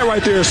 That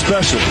right there is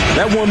special.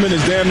 That woman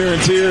is damn near in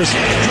tears.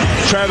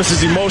 Travis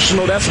is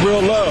emotional. That's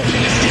real love.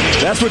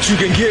 That's what you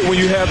can get when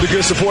you have the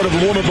good support of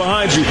a woman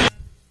behind you.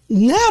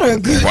 Not a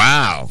good.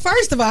 Wow.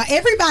 First of all,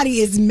 everybody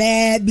is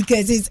mad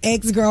because his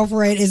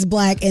ex-girlfriend is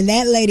black, and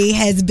that lady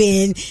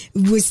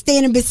was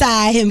standing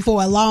beside him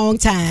for a long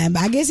time.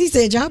 I guess he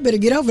said, y'all better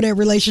get over that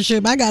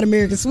relationship. I got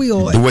American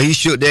Sweetheart. The way he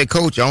shook that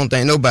coach, I don't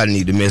think nobody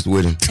need to mess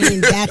with him.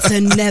 And that's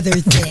another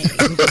thing.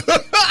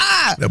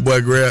 That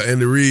boy grabbed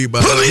Andy Reid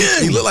by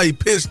he looked like he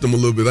pinched him a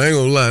little bit. I ain't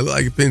gonna lie. It looked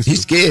like he pinched him. He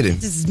scared him.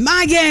 This is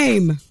my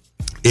game.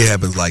 It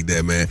happens like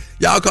that, man.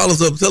 Y'all call us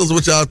up. Tell us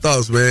what y'all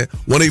thoughts, man.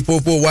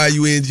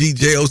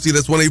 1-844-YUNG-JOC.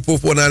 That's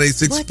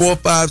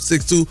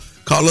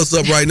 1-844-986-4562. Call us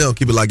up right now.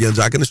 Keep it like Young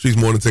Jock in the Streets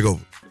morning. Take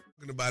over.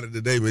 Talking about it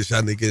today, Miss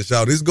Shanika and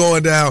Shout. It's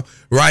going down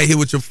right here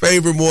with your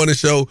favorite morning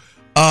show.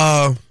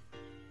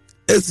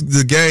 It's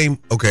the game.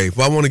 Okay, if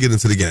I want to get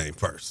into the game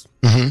first.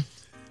 It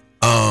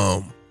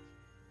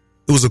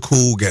was a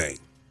cool game.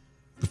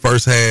 The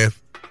first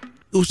half,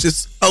 it was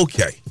just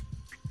okay.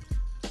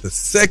 The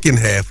second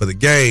half of the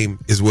game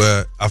is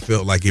where I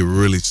felt like it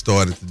really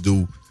started to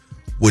do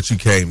what you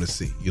came to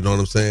see. You know what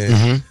I'm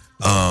saying?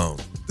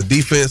 The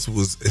defense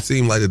it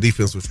seemed like the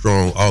defense was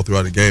strong all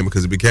throughout the game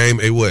because it became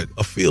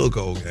a field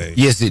goal game.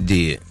 Yes, it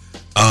did.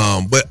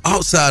 But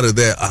outside of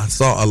that, I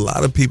saw a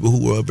lot of people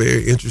who were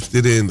very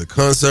interested in the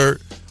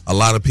concert. A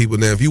lot of people.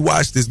 Now, if you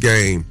watch this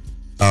game,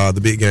 the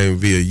big game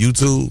via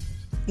YouTube,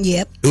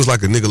 it was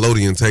like a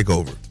Nickelodeon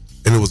takeover.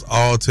 And it was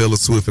all Taylor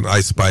Swift and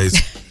Ice Spice,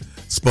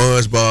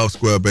 SpongeBob,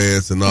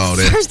 SquarePants, and all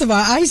that. First of all,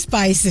 Ice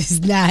Spice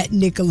is not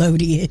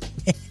Nickelodeon.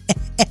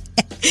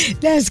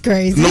 That's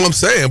crazy. You know what I'm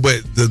saying?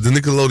 But the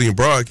Nickelodeon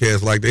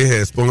broadcast, like they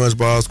had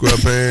SpongeBob,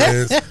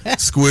 SquarePants,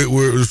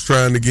 Squidward was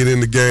trying to get in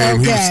the game.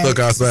 Okay. He was stuck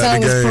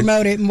outside the game. So it was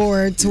promoted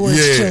more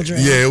towards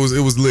children. Yeah, it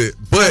was lit.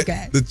 But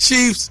the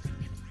Chiefs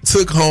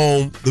took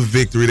home the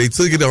victory. They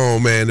took it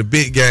home, man. The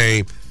big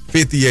game,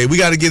 58. We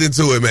got to get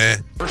into it,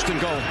 man. First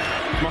and goal.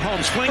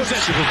 Mahomes flings it.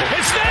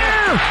 It's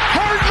there!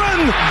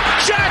 Hardman!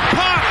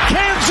 Jackpot!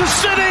 Kansas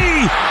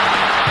City!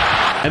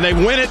 And they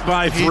win it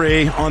by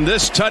 3 on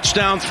this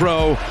touchdown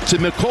throw to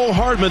Mecole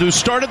Hardman, who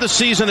started the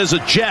season as a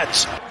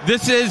Jet.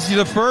 This is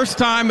the first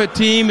time a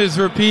team has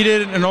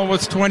repeated in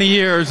almost 20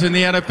 years in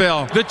the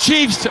NFL. The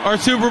Chiefs are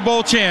Super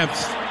Bowl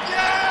champs.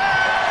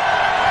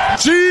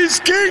 Chiefs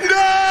Kingdom!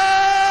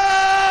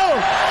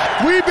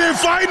 We've been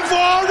fighting for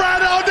all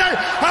right all day.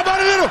 How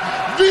about a little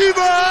Viva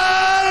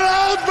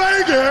Las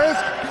Vegas?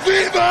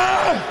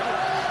 Viva!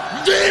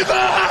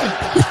 Viva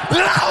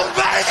Las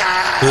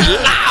Vegas!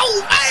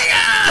 Las Vegas!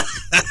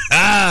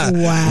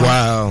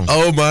 Wow.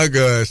 Oh my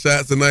God.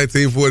 Shots to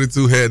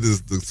 1942 had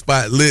the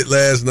spot lit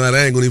last night.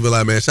 I ain't gonna even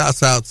lie, man.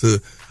 Shouts out to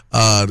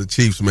the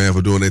Chiefs, man,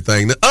 for doing their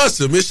thing. Now,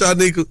 Usher, Miss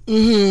Shanika.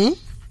 Mm-hmm.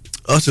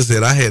 Usher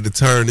said, I had to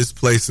turn this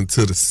place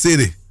into the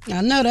city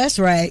I know that's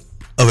right.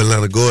 of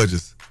Atlanta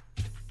Gorgeous.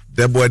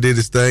 That boy did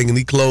his thing, and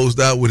he closed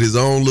out with his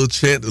own little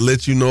chant to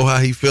let you know how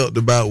he felt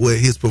about what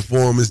his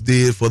performance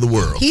did for the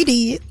world. He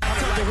did. I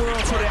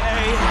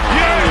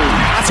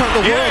turned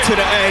the world to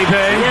the A,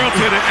 baby. World to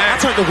the A. I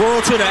turned the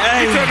world to the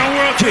A. You turned the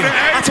world to the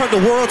A. I turned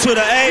the world to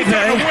the A,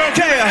 baby.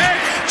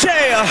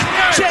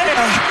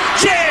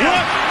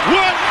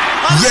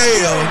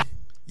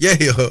 Yeah.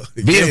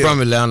 Being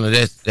from Atlanta,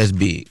 that's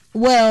big.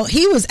 Well,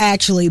 he was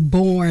actually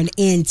born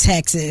in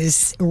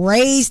Texas,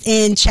 raised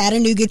in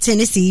Chattanooga,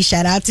 Tennessee.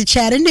 Shout out to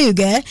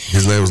Chattanooga.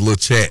 His name was Lil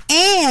Chat.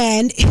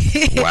 And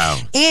wow.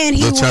 And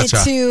he Lil went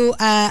Cha-Cha. to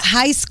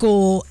high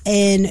school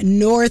in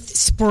North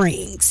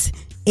Springs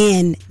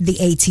in the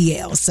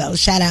ATL. So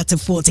shout out to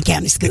Fulton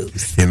County Schools.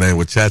 His name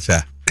was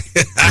Cha-Cha.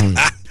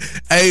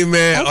 Hey,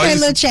 man. Okay,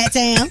 little Chat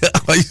Town.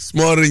 Are you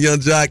smarter than Young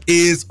Jock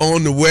is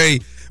on the way.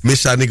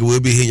 Miss Shanika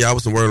will be hitting y'all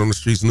with some word on the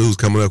streets news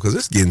coming up because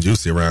it's getting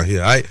juicy around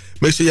here. All right,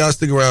 make sure y'all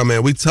stick around,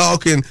 man. We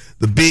talking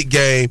the big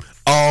game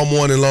all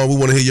morning long. We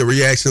want to hear your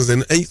reactions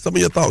and some of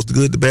your thoughts, the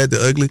good, the bad,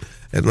 the ugly.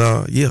 And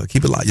yeah,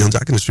 keep it locked. Young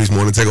Jock in the Streets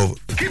Morning Takeover.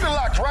 Keep it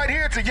locked right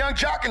here to Young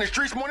Jock in the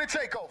Streets Morning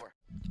Takeover.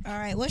 All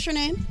right, what's your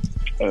name?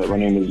 My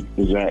name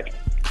is Zach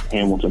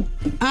Hamilton.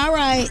 All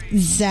right,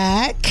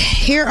 Zach,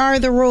 here are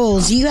the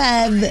rules. You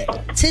have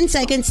 10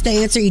 seconds to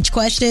answer each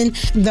question.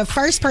 The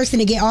first person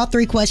to get all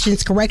 3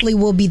 questions correctly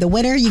will be the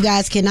winner. You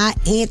guys cannot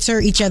answer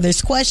each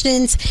other's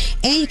questions,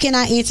 and you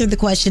cannot answer the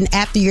question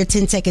after your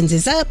 10 seconds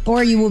is up,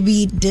 or you will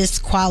be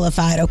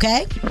disqualified,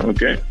 okay?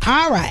 Okay.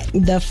 All right.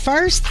 The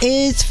first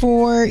is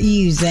for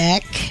you,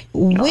 Zach.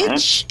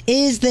 Which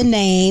is the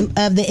name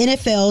of the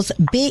NFL's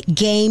big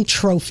game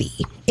trophy?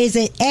 Is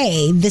it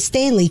A, the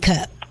Stanley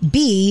Cup,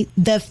 B,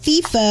 the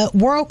FIFA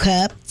World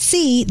Cup,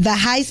 C, the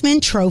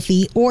Heisman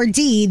Trophy, or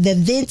D, the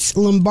Vince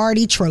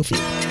Lombardi Trophy?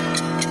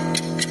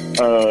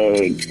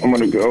 I'm going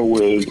to go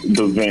with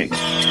the Vince.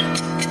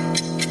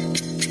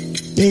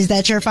 Is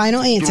that your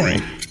final answer?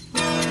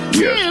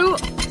 Yes.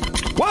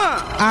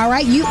 All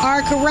right, you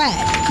are correct.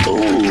 Oh,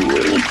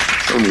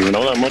 I don't even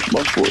know that much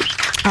about sports.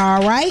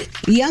 All right.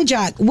 Young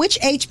Jock, which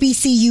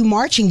HBCU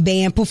marching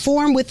band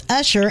performed with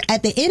Usher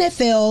at the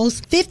NFL's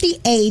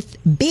 58th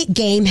Big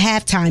Game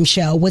halftime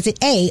show? Was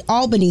it A,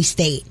 Albany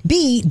State,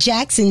 B,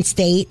 Jackson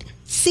State,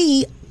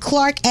 C,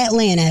 Clark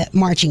Atlanta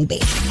Marching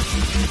Band?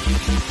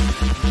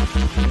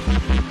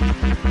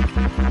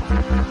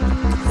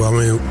 Well, I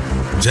mean,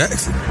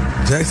 Jackson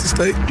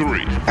State.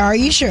 3. Are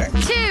you sure?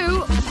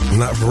 2.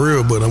 Not for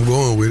real, but I'm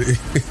going with it.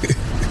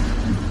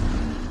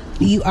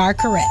 You are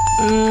correct.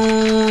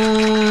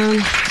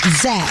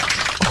 Zach,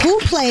 who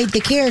played the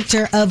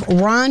character of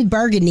Ron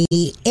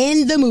Burgundy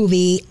in the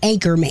movie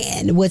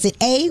Anchorman? Was it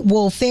A,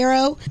 Will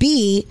Ferrell,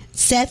 B,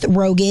 Seth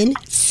Rogen,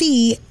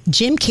 C,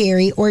 Jim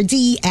Carrey, or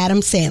D, Adam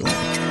Sandler?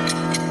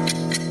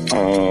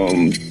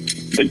 I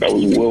think that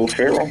was Will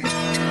Ferrell.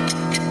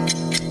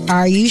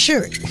 Are you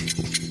sure?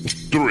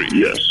 3.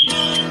 Yes.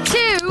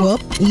 2. Well,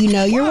 you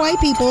know you're white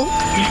people.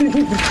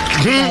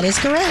 That is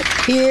correct.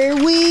 Here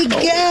we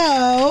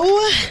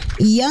go.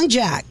 Young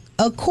Jock,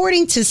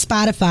 according to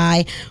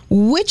Spotify,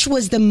 which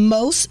was the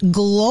most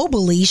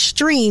globally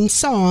streamed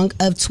song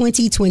of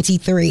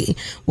 2023?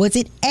 Was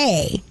it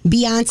A,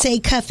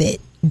 Beyonce Cuff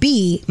It,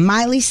 B,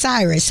 Miley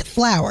Cyrus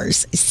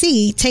Flowers,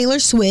 C, Taylor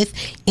Swift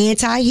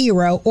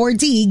Anti-Hero, or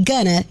D,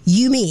 Gunna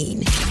You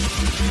Mean?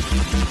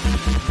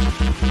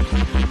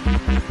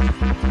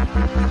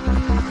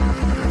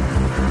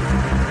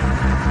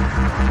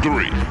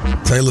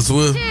 Taylor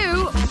Swift.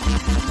 2.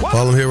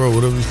 Fallen Hero,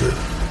 whatever you said.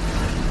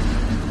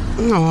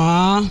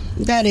 Aw,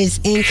 that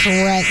is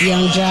incorrect,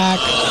 Young Jock.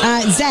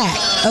 Zach,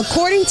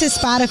 according to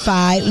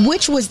Spotify,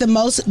 which was the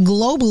most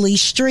globally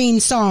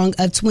streamed song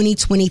of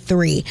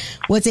 2023?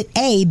 Was it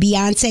A,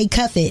 Beyonce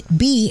Cuff It,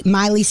 B,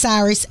 Miley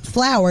Cyrus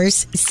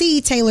Flowers, C,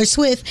 Taylor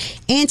Swift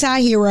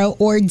Anti-Hero,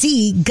 or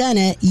D,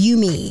 Gunna You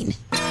Mean?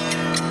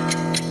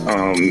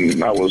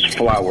 That was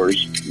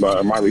Flowers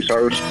by Miley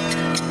Cyrus.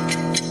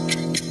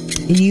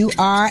 You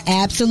are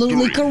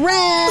absolutely correct.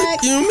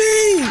 What you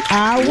mean?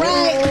 All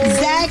right,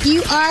 Zach,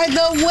 you are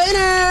the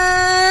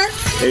winner.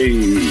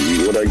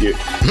 Hey, what I get.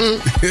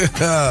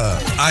 All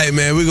right,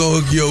 man. We're going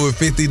to hook you up with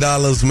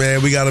 $50,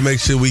 man. We got to make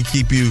sure we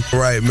keep you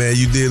right, man.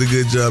 You did a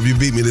good job. You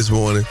beat me this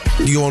morning.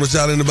 You want to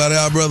shout anybody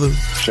out, brother?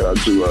 Shout out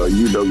to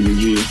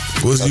UWG.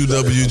 What's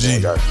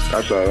UWG?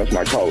 That's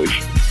my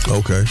college.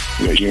 Okay.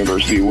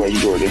 University of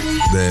West Georgia.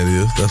 That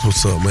is. That's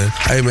what's up, man.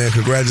 Hey, man,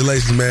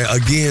 congratulations, man.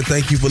 Again,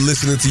 thank you for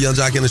listening to Young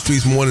Jock in the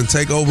Streets Morning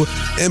Takeover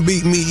and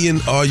beat me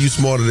in Are You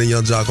Smarter Than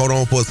Young Jock? Hold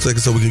on for a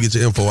second so we can get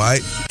your info, all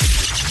right?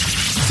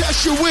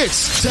 Test your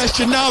wits. Test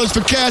your knowledge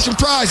for cash and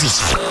prizes.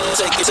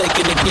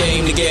 Taking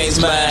the game's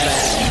mine.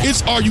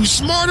 It's Are You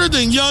Smarter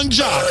Than Young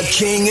Jock? A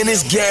king in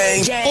his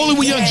gang. Only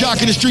with Young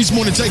Jock in the Streets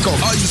Morning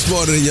Takeover. Are You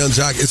Smarter Than Young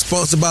Jock? It's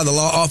sponsored by the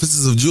law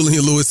offices of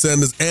Julian Lewis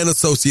Sanders and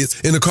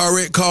Associates. In a car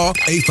wreck, call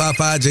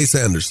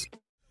 855-J-Sanders.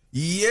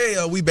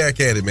 Yeah, we back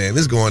at it, man.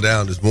 This is going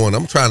down this morning.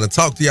 I'm trying to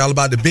talk to y'all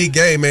about the big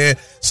game, man.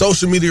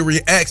 Social media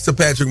reacts to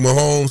Patrick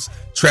Mahomes,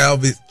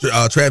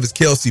 Travis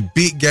Kelce,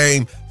 big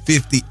game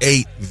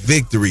 58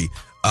 victory.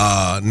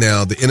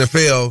 Now the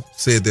NFL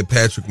said that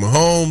Patrick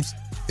Mahomes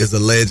is a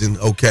legend.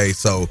 Okay,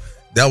 so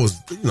that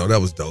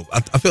was dope.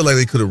 I feel like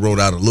they could have wrote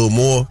out a little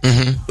more,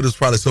 but there's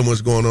probably so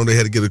much going on. They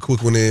had to get a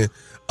quick one in.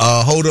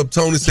 Hold up,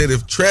 Tony said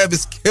if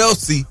Travis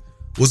Kelce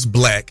was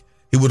black,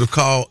 he would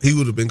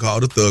have been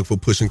called a thug for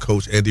pushing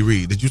Coach Andy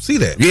Reid. Did you see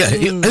that? Yeah,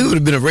 he would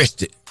have been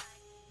arrested.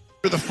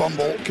 The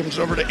fumble comes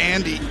over to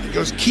Andy. He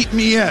goes, keep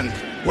me in.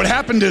 What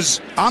happened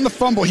is on the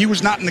fumble, he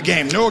was not in the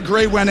game. Noah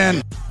Gray went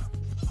in.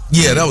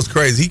 Yeah, that was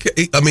crazy.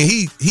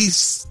 He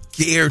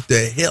scared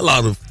the hell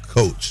out of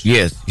Coach.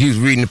 Yes, he was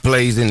reading the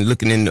plays and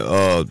looking in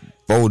the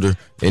folder,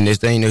 and this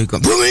thing, he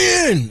comes, put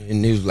me in,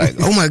 and he was like,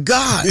 oh my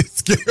God. It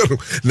scared him.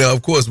 Now,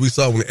 of course, we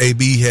saw when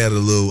AB had a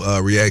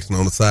little reaction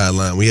on the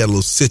sideline. We had a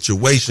little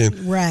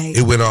situation. Right.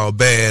 It went all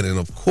bad, and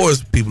of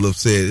course, people have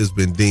said it's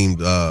been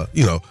deemed, a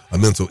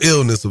mental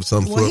illness of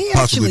some sort,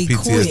 possibly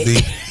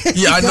PTSD.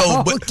 Yeah, I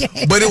know,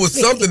 but it was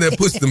something that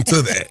pushed them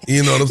to that.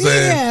 You know what I'm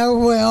saying? Yeah,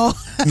 well.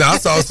 Now I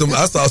saw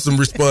some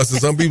responses.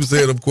 Some people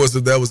said, of course,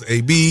 if that was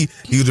AB,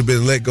 he would have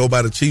been let go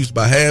by the Chiefs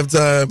by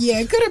halftime. Yeah,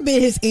 it could have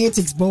been his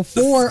antics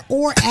before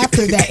or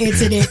after that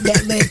incident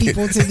that led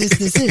people to this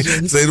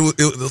decision.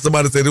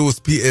 Somebody said it was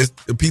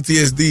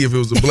PTSD if it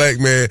was a black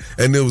man,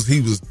 and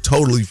he was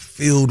totally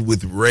filled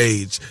with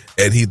rage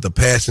and the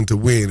passion to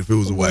win if it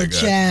was a white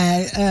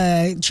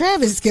guy.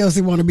 Travis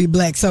Kelce want to be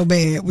black so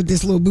bad with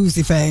this little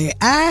Boosie fade.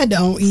 I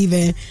don't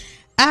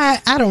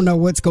know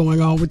what's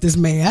going on with this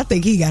man. I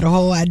think he got a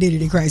whole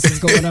identity crisis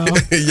going on.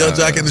 Young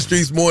Jock in the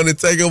Streets Morning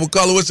Takeover.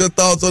 Caller, what's your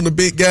thoughts on the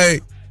big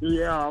game?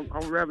 Yeah,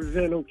 I'm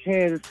representing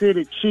Kansas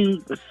City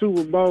Chiefs, the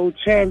Super Bowl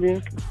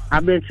champion.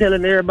 I've been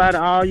telling everybody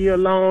all year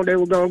long they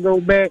were going to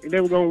go back. They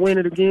were going to win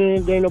it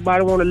again. Ain't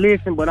nobody want to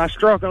listen, but I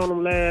struck on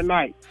them last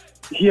night.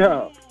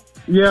 Yeah,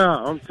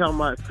 I'm talking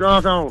about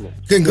struck on them.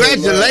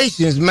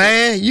 Congratulations,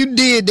 man. You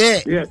did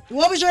that. Yeah.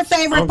 What was your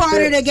favorite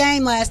part of the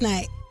game last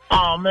night?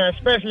 Oh, man,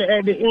 especially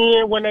at the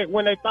end when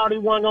they thought he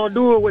wasn't going to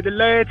do it with the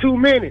last 2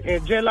 minutes,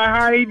 and just like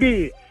how he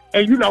did.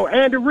 And,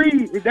 Andy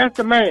Reid, that's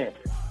the man.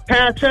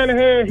 Kyle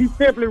Shanahan, he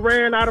simply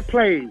ran out of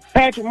plays.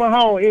 Patrick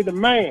Mahomes is the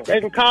man. They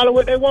can call it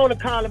what they want to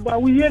call it,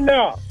 but we in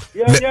there.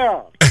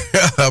 Yeah.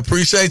 I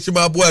appreciate you,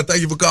 my boy.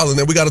 Thank you for calling.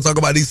 And we got to talk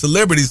about these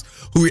celebrities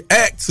who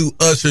react to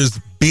Usher's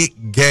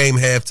big game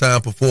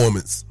halftime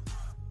performance.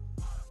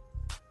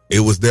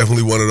 It was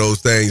definitely one of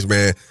those things,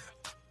 man.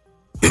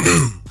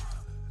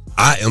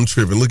 I am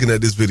tripping looking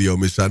at this video,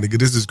 Miss Shanika.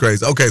 This is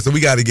crazy. Okay, so we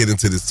got to get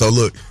into this. So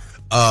look,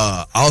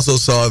 I also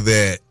saw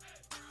that.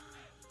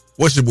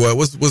 What's your boy?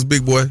 What's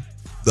big boy?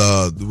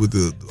 With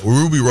the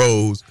Ruby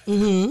Rose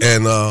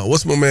and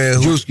what's my man?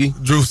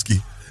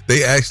 Drewski.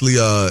 They actually,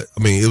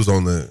 it was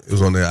on their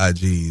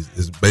IGs.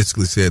 It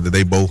basically said that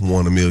they both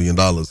won $1 million.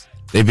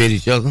 They bet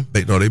each other?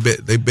 They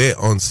bet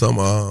on some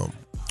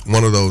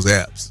one of those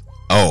apps.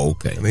 Oh,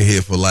 okay. And they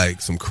hit for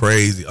like some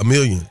crazy $1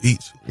 million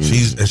each.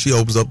 She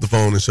opens up the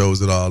phone and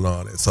shows it all and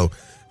all that. So,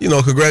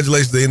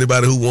 congratulations to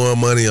anybody who won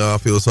money. I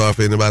feel sorry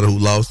for anybody who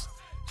lost.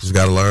 Just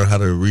got to learn how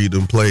to read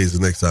them plays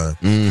the next time.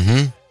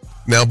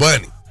 Now,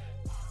 Bunny,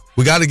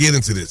 we got to get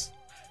into this.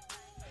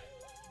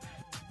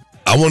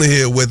 I want to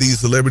hear where these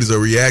celebrities are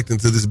reacting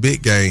to this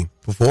big game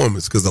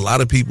performance, because a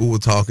lot of people were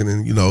talking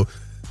and,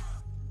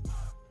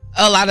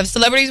 A lot of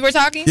celebrities were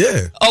talking?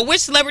 Yeah. Or which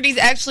celebrities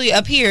actually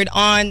appeared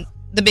on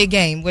the big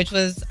game, which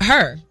was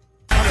her?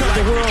 I turned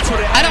the world to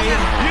the A.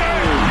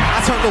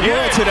 I turned the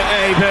world to the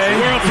A,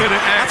 babe. World to the A.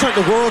 I turned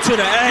the world to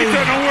the A. You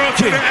turned the world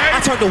to the A. I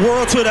turned the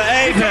world to the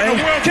A,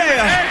 babe.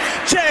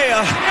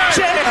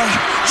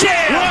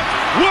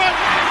 What?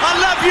 I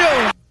love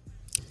you.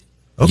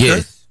 Okay.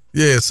 Yes.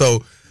 Yeah,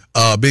 so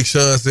Big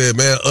Sean said,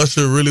 man,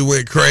 Usher really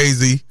went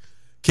crazy.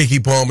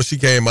 Keke Palmer, she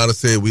came out and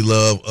said, we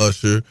love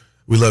Usher.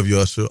 We love you,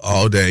 Usher,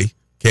 all day.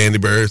 Candy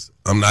Bears,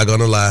 I'm not going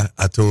to lie.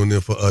 I tuned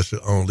in for Usher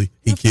only.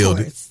 He killed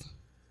it.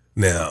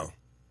 Now,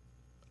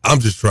 I'm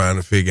just trying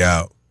to figure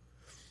out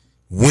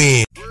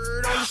when.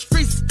 Word on the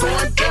streets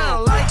going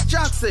down like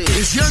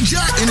It's Young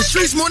Jock in the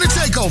Streets Morning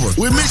Takeover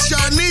with Miss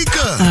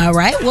Shanika. All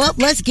right, well,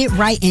 let's get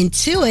right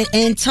into it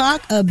and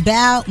talk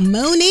about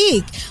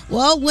Monique.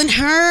 Well, when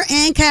her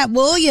and Cat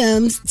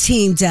Williams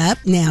teamed up,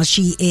 now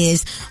she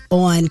is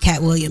on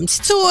Cat Williams'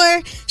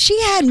 tour, she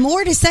had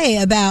more to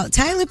say about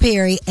Tyler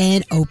Perry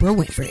and Oprah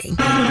Winfrey. In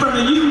front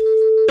of you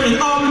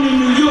in Albany,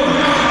 New York,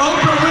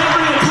 Oprah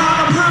Winfrey and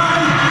Tyler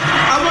Perry,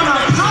 I want to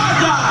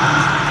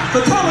apologize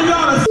for telling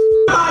y'all to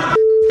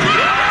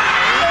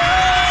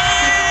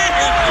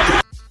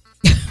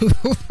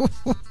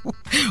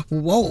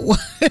Whoa,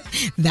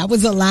 that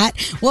was a lot.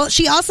 Well,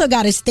 she also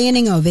got a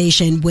standing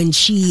ovation when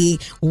she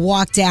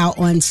walked out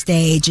on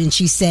stage, and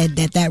she said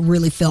that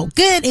really felt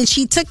good, and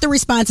she took the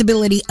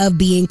responsibility of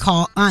being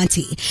called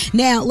auntie.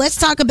 Now, let's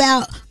talk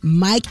about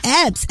Mike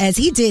Epps as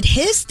he did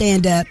his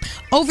stand-up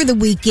over the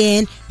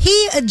weekend.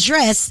 He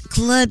addressed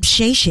Club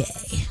Shay Shay.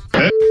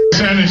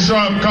 Shannon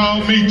Sharp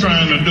called me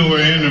trying to do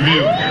an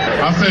interview.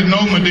 I said, no,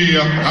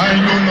 Madea, I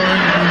ain't doing no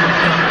interview.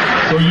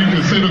 So you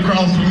can sit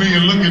across from me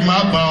and look at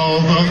my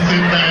balls. I'll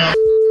sit down.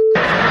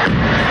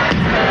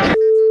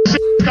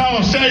 It's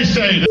called Shay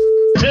Shay.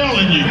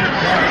 Telling you.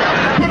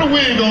 Put a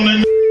wig on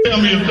that.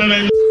 Tell me if that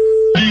ain't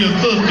your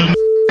sister.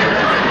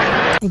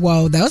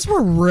 Whoa, those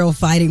were real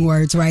fighting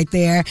words right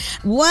there.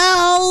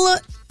 Well,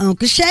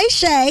 Uncle Shay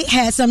Shay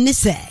had something to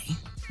say.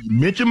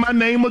 Mention my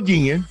name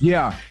again.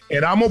 Yeah.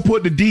 And I'm going to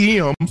put the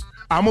DMs.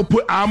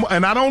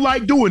 And I don't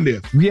like doing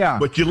this. Yeah.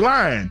 But you're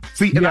lying.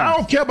 See, and I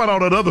don't care about all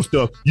that other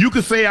stuff. You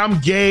can say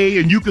I'm gay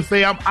and you can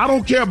say I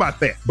don't care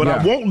about that. But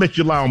I won't let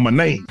you lie on my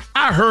name.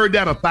 I heard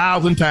that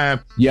 1,000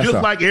 times. Yes, just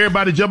sir. Like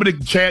everybody jumping in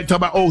the chat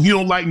talking about, he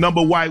don't like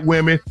number white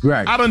women.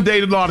 Right. I done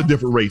dated a lot of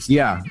different races.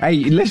 Yeah. Hey,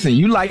 listen,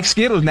 you like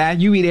Skittles now.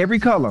 You eat every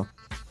color.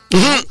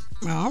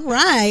 All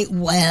right.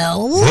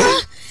 Well,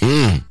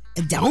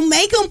 don't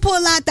make him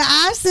pull out the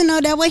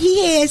arsenal. That's what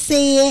he had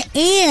said.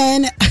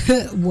 And,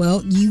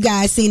 well, you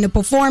guys seen the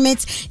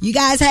performance. You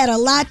guys had a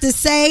lot to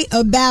say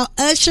about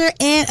Usher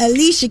and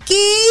Alicia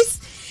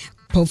Keys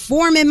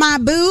performing My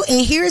Boo.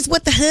 And here's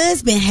what the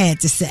husband had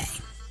to say.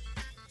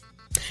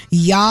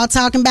 Y'all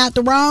talking about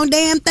the wrong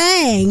damn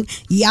thing.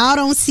 Y'all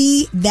don't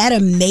see that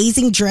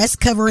amazing dress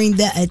covering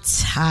the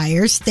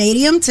entire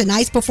stadium.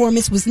 Tonight's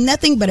performance was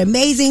nothing but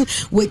amazing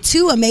with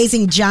two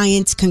amazing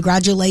giants.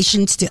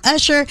 Congratulations to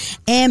Usher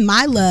and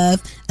my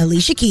love,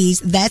 Alicia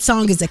Keys. That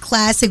song is a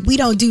classic. We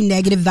don't do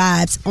negative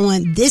vibes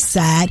on this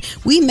side.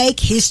 We make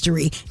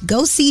history.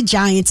 Go see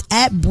Giants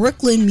at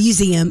Brooklyn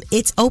Museum.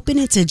 It's open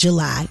until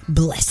July.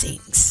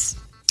 Blessings.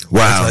 Wow.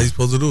 That's how you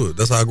supposed to do it.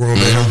 That's how a grown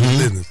man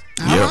handles business.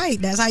 All right,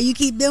 that's how you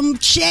keep them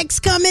checks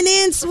coming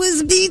in,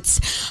 Swizz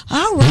Beats.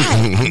 All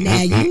right,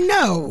 now you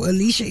know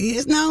Alicia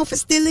is known for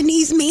stealing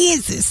these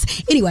menses.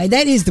 Anyway,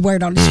 that is the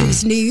word on the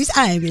Streets News.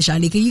 I am Miss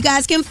Shanika. You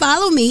guys can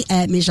follow me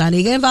at Miss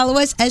Shanika and follow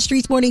us at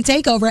Streets Morning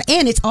Takeover.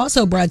 And it's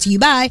also brought to you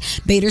by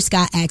Bader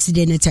Scott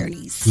Accident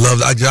Attorneys. Love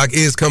Doc Jock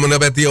is coming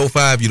up at the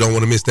 05. You don't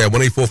want to miss that.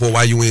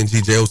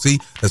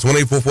 1-844-YUNGJOC. That's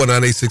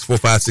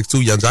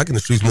 1-844-986-4562. Young Jock in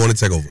the Streets Morning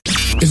Takeover.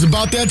 It's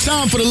about that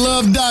time for the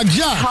Love Doc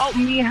Jock. Help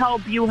me,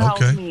 help you,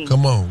 help me.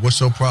 Come on, what's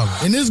your problem?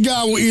 And this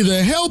guy will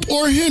either help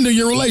or hinder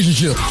your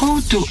relationship. Who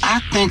do I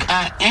think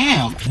I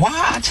am?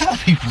 Why I tell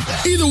people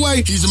that? Either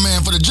way, he's a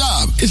man for the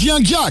job. It's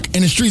Young Jock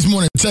in the Streets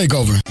Morning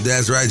Takeover.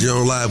 That's right, you're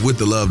on live with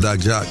the Love Doc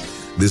Jock.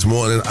 This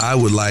morning, I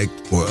would like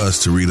for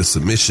us to read a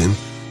submission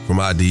from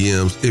our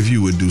DMs, if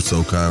you would do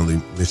so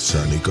kindly, Miss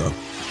Shanika.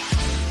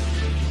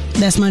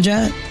 That's my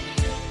job.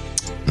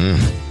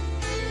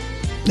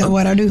 That's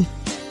what I do.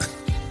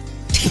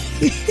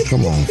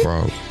 Come on,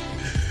 frog.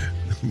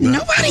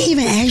 Nobody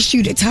even asked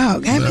you to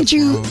talk. Haven't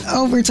you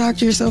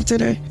over-talked yourself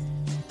today?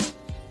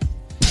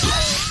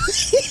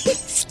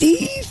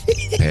 Steve?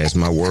 Pass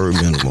my word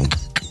minimum.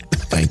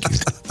 Thank you.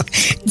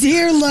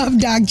 Dear Love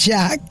Doc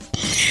Jock,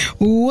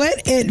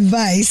 what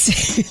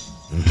advice?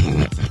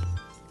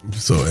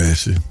 So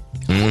ashy.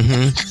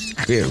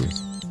 Very.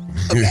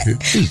 Okay.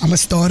 I'm going to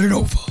start it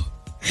over.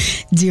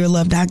 Dear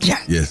Love Doc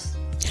Jock. Yes.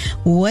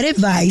 What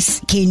advice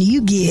can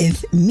you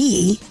give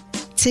me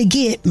to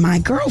get my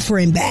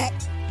girlfriend back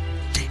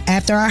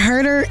after I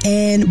hurt her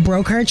and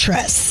broke her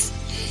trust?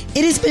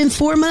 It has been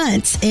 4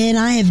 months and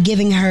I have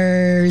given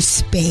her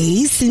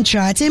space and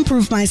tried to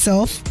improve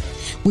myself.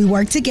 We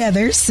work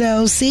together,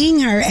 so seeing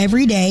her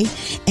every day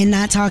and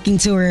not talking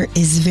to her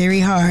is very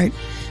hard.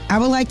 I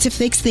would like to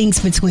fix things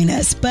between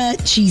us,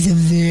 but she's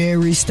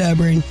very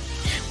stubborn.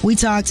 We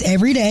talked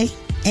every day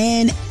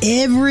and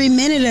every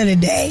minute of the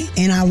day,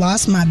 and I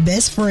lost my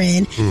best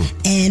friend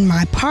and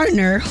my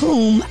partner,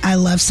 whom I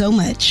love so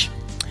much.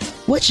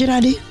 What should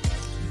I do?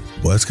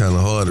 Well, it's kind of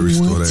hard to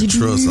restore that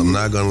trust. I'm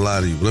not going to lie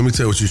to you. But let me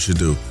tell you what you should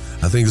do.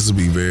 I think this will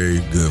be very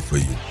good for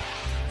you.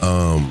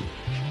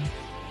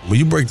 When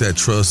you break that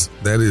trust,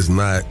 that is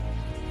not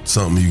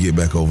something you get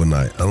back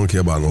overnight. I don't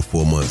care about no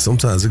 4 months.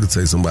 Sometimes it could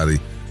take somebody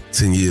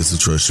 10 years to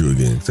trust you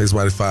again. It takes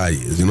somebody 5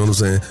 years. You know what I'm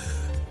saying?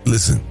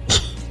 Listen,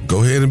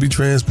 go ahead and be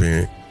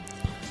transparent.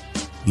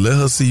 Let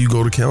her see you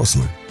go to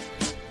counseling.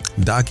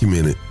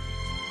 Document it.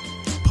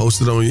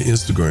 Post it on your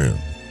Instagram.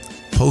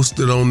 post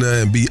it on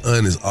there and be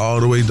honest all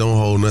the way. Don't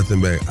hold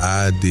nothing back.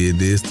 I did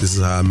this. This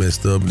is how I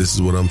messed up. This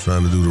is what I'm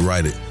trying to do to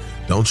right it.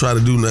 Don't try to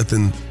do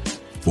nothing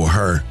for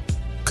her,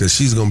 because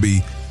she's going to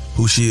be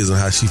who she is and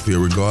how she feel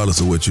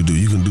regardless of what you do.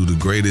 You can do the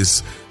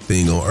greatest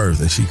thing on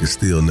earth and she can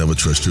still never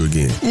trust you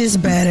again. It's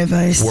bad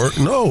advice.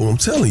 No, I'm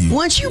telling you.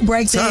 Once you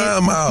break the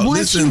time out.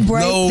 Once Listen, you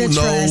break the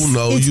trust,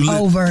 it's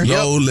over.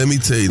 No, let me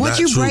tell you, once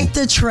you break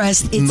the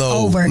trust, it's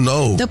over.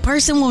 No, the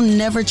person will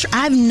never.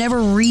 I've never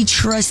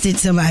retrusted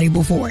somebody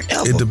before.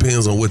 Ever. It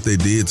depends on what they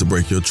did to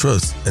break your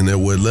trust and at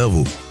what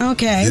level.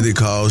 Okay. Did it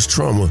cause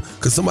trauma?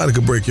 Because somebody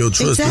could break your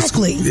trust.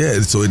 Exactly.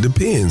 Yeah. So it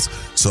depends.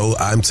 So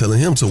I'm telling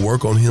him to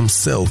work on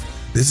himself.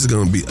 This is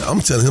going to be. I'm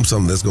telling him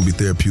something that's going to be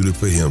therapeutic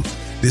for him.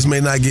 This may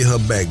not get her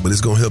back, but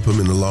it's going to help him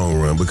in the long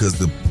run, because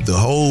the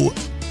whole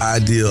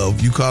idea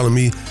of you calling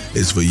me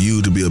is for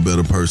you to be a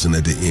better person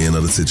at the end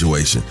of the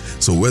situation.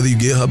 So whether you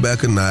get her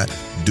back or not,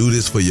 do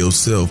this for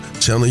yourself.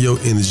 Channel your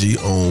energy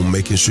on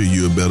making sure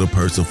you're a better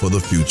person for the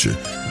future.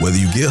 Whether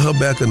you get her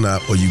back or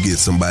not, or you get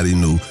somebody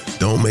new,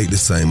 don't make the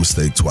same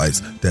mistake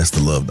twice. That's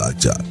the Love Doc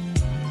job.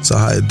 So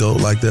how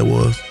adult like that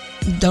was?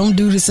 Don't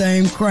do the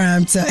same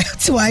crime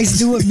twice.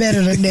 Do it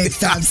better the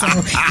next time, so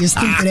your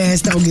stupid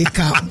ass don't get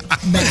caught.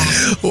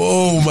 Bye.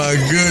 Oh my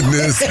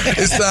goodness!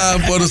 It's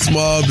time for the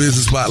Small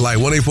Business Spotlight.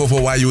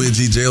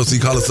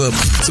 1-844-YUNG-JLC. Call us up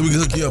so we can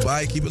hook you up. All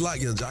right, keep it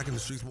locked. Young Jock in the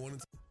Streetz morning.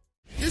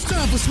 It's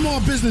time for Small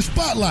Business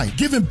Spotlight,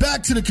 giving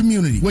back to the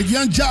community with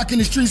Young Jock in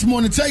the Streetz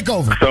morning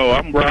takeover. So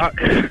I'm Rock,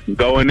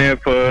 going in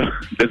for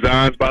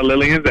Designs by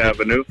Lillian's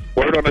Avenue.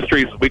 Word on the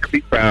Streets weekly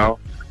found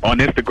on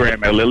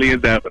Instagram at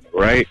Lillian's Avenue,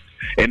 right?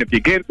 And if you're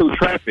getting through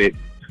traffic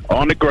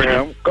on the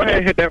gram, go ahead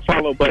and hit that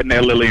follow button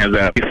at Lillian's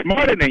app. If you're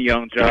smarter than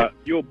Young Jock,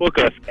 you'll book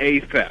us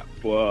ASAP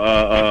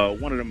for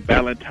one of them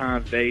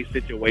Valentine's Day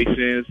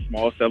situations,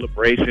 small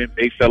celebration,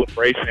 big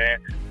celebration.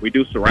 We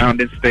do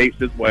surrounding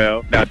states as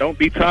well. Now, don't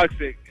be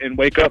toxic and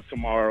wake up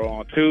tomorrow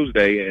on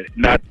Tuesday and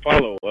not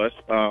follow us.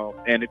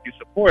 And if you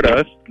support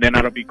us, then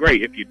that'll be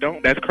great. If you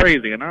don't, that's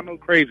crazy. And I know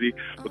crazy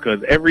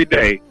because every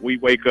day we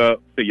wake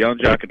up to Young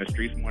Jock in the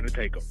Streetz morning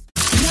takeover.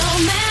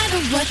 No matter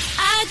what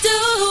I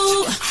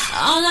do,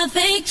 all I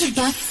think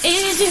about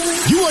is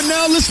you. You are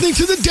now listening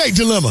to The Date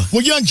Dilemma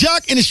with Young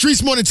Jock in the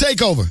Streetz morning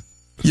takeover.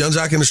 Young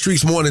Jock in the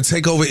Streetz morning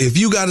takeover. If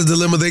you got a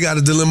dilemma, they got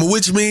a dilemma,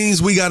 which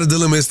means we got a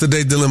dilemma. It's the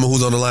Date Dilemma.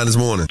 Who's on the line this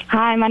morning?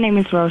 Hi, my name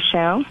is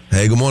Rochelle.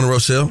 Hey, good morning,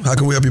 Rochelle. How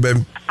can we help you,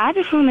 baby? I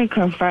just want to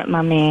confront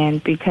my man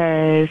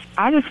because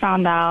I just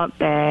found out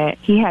that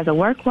he has a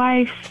work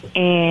wife,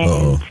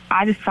 and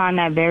I just find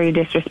that very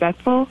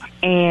disrespectful.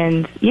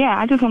 And yeah,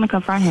 I just want to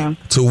confront him.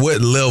 To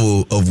what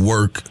level of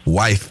work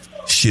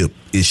wife-ship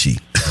is she?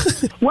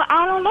 Well,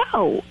 I don't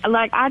know.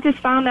 Like, I just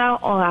found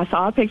out, I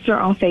saw a picture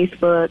on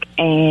Facebook,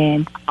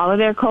 and all of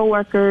their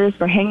coworkers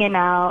were hanging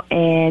out,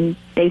 and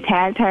they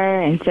tagged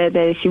her and said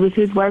that she was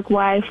his work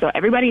wife. So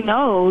everybody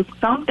knows.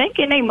 So I'm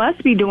thinking they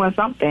must be doing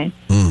something.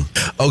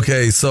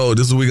 Okay, so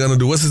this is what we're going to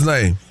do. What's his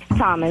name?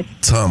 Thomas.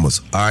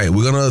 All right,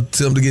 we're going to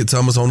attempt to get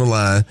Thomas on the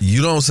line.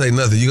 You don't say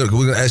nothing. We're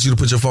going to ask you to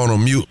put your phone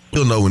on mute.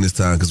 You'll know when it's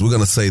time because we're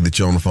going to say that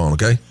you're on the phone,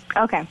 okay?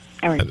 Okay.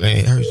 All right. Man,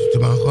 it hurts to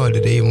my heart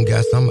that they even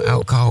got some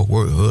out called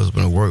work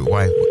husband or work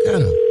wife. What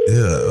kind of?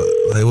 Yeah,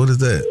 hey, what is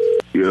that?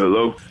 Yeah,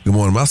 hello? Good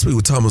morning. May I speak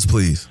with Thomas,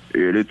 please?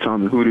 Yeah, this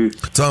Thomas. Who this?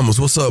 Thomas,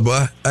 what's up,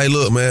 boy? Hey,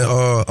 look, man,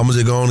 I'm going to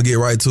just go on and get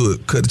right to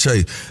it. Cut the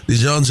chase.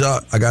 This Young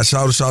Jock, I got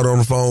Shouter on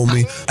the phone with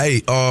me.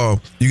 Hey,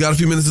 you got a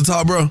few minutes to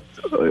talk, bro?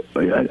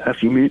 A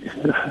few minutes.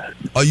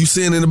 Are you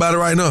seeing anybody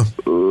right now?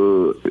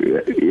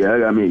 Yeah, I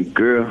got me a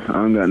girl. I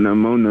don't got nothing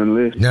more, nothing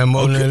less. Nothing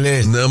more, nothing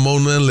less. Nothing more,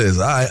 nothing less.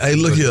 All right, hey,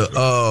 look here.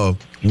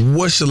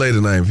 What's your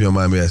lady name, if you don't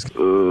mind me asking?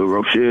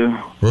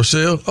 Rochelle.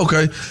 Rochelle?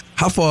 Okay.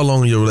 How far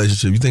along in your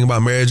relationship? You think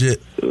about marriage yet?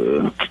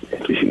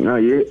 Not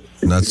yet.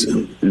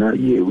 Not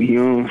yet. We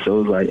young,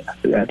 so it's like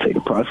I gotta take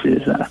the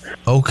process.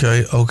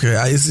 Okay.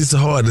 It's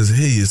hard to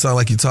hear you. It sounds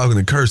like you're talking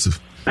in cursive.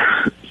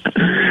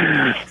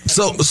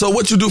 So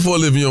what you do for a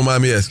living, you don't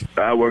mind me asking?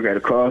 I work at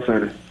a call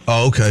center.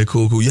 Oh, okay,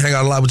 cool. You hang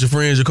out a lot with your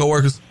friends, your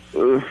coworkers?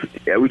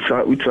 Yeah, we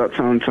talk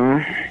time to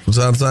time. From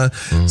time to time?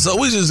 Mm-hmm. So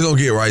we just gonna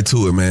get right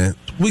to it, man.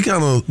 We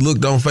kind of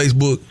looked on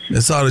Facebook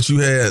and saw that you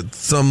had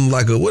something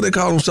like what they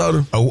call them,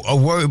 Shouter? A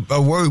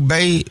work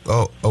babe,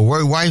 a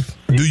work wife.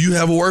 Do you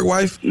have a work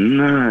wife?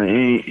 Nah,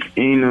 ain't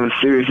no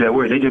serious at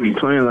work. They just be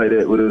playing like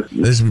that with us.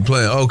 They just be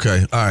playing.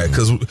 Okay, all right.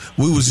 Because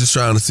we was just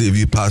trying to see if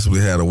you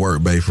possibly had a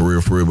work babe for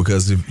real.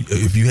 Because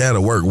if you had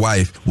a work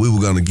wife, we were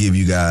gonna give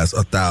you guys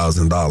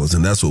 $1,000,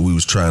 and that's what we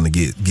was trying to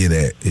get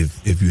at.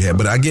 If you had,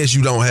 but I guess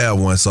you don't have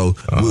one, so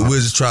we'll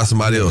just try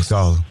somebody else.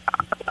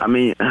 I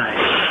mean,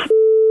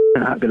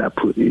 how could I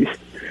put this?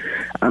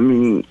 I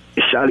mean,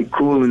 Shawty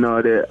cool and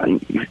all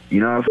that. You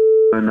know,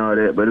 and all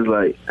that, but it's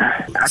like.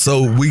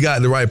 So we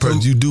got the right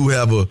person. You do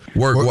have a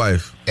work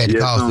wife.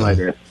 Something like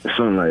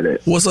that.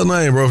 What's her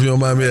name, bro? If you don't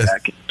mind me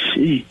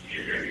asking.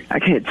 I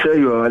can't tell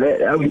you all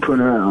that. I'll be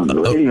putting her on the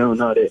radio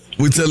and all that.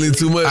 We telling you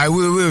too much. I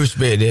will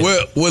respect that.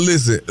 Well,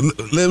 listen.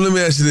 Let me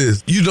ask you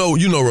this.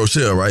 You know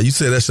Rochelle, right? You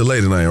said that's your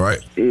lady name, right?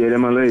 Yeah, that's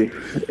my lady.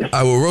 All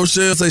right. Well,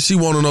 Rochelle say she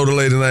want to know the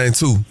lady name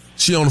too.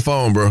 She on the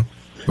phone, bro.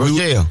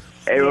 Rochelle.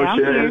 Hey,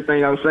 Rochelle,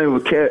 everything I was saying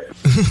was cat.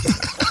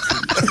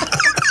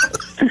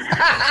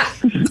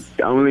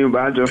 Don't even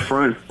buy your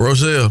front.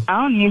 Rochelle.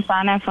 I don't even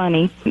find that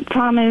funny.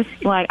 Thomas,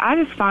 like,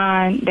 I just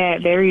find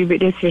that very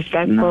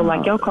disrespectful.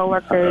 Like, your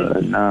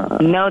coworkers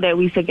know that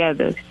we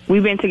together.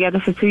 We've been together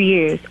for 2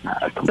 years.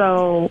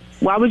 So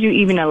why would you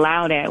even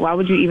allow that? Why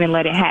would you even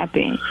let it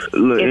happen?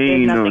 Look, it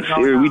ain't no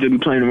serious. We just be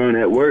playing around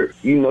at work.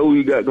 You know what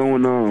we got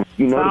going on.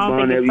 You know the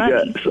bond that we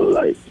got. So,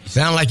 like.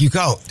 Sound like you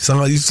caught.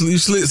 Sound like you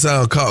slit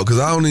sound caught. Because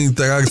I don't even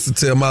think I can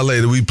tell my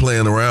lady we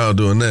playing around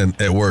doing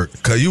that at work.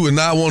 Because you would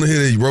not want to hear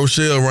that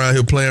Rochelle around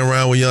here playing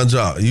around with Young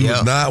Jock. You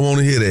would not want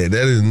to hear that.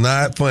 That is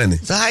not funny.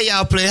 So how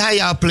y'all play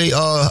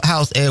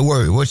house at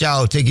work? What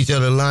y'all take each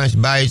other lunch,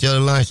 buy each other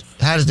lunch?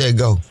 How does that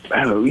go?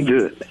 We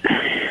just,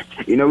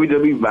 we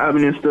just be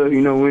vibing and stuff,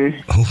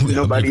 when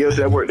nobody else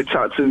at work to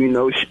talk to,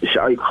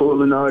 Shawty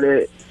cool and all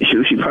that.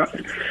 She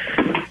probably,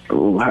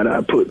 how do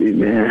I put this,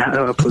 man? How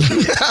do I put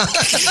this?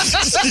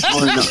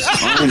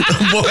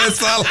 Boy, it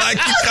sound like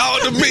you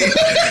caught to me.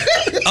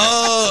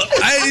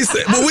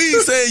 But we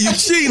ain't saying you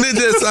cheating. It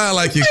just sound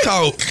like you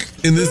caught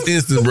in this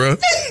instance, bro.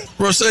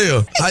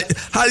 Rochelle,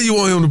 how do you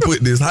want him to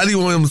put this? How do you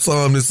want him to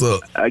sum this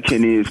up? I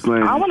can't even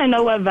explain. I want to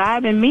know what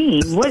vibing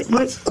means.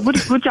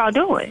 What y'all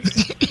doing?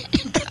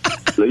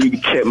 So you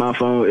can check my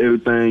phone,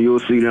 everything. You'll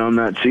see that I'm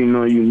not cheating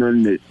on you,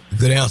 nothing that.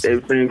 Good answer.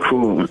 Everything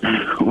cool.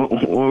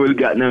 Won't really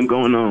got nothing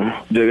going on.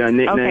 Just got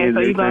nicknames. Okay, so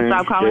you gonna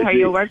stop calling her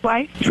your work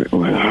wife?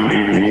 Well,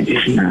 man,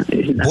 it's not.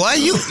 Boy,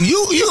 you,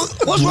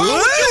 what's wrong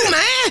with you,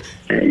 man?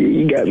 Hey,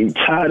 you got me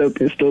tied up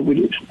and stuff with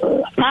this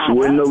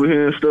sweating over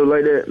here and stuff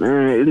like that,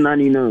 man. It's not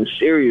even nothing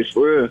serious,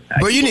 for real.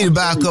 Bro, you need to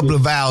buy a couple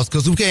of vowels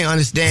because we can't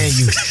understand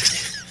you.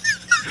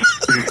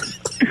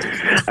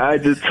 I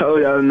just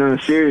told y'all nothing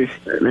serious.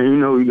 Man, you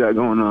know what we got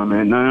going on,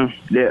 man. Nothing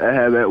that I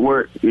have at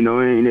work, it ain't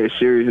that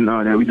serious and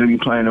all that. We just be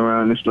playing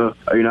around and stuff.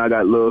 I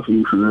got love for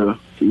you for real.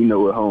 So you know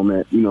what home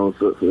at. You know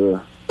what's up for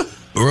real.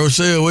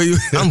 Rochelle, where you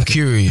at? I'm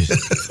curious.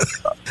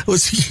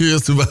 What you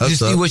curious about? Just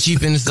see what you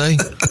finna say.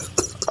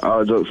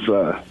 All jokes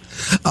aside.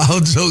 All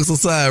jokes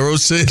aside,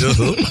 Rochelle.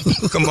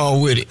 Come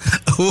on with it.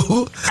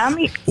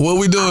 What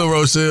we doing,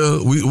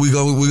 Rochelle? We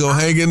gonna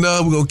hang it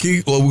up? We gonna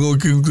keep, or we gonna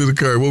keep to the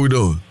curb? What we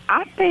doing?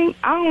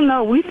 I don't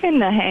know. We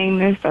finna hang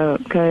this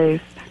up because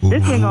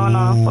this been going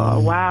on for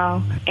a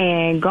while,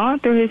 and going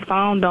through his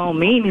phone don't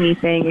mean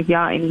anything if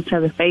y'all in each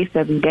other's face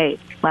every day.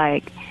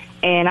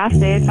 And I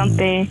said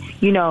something,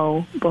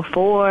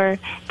 before,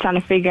 trying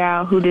to figure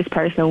out who this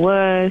person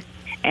was.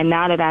 And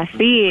now that I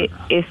see it,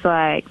 it's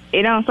like,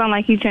 it don't sound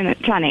like you trying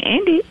to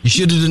end it. You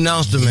should have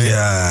denounced him, man.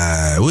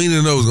 Yeah, we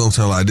didn't know it was going to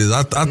sound like this.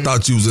 I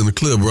thought you was in the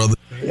clip, brother.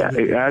 Yeah,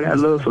 I got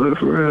love for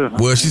real.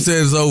 Well, she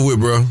said it's over with,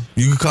 bro.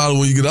 You can call her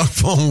when you get off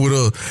the phone with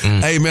her.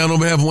 Hey, man, on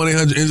behalf of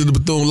 1-800 Enter the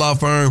Bethune Law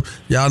Firm,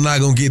 y'all not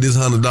going to get this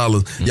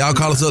 $100. Y'all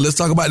call us up. Let's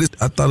talk about this.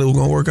 I thought it was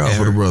going to work out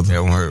for the brother.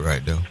 That won't hurt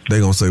right, though. They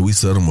going to say, we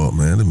set them up,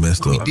 man. They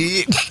messed up.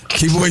 We did.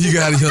 Keep away, you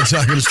got a Young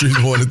Jock in the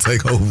Streets Morning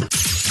Takeover.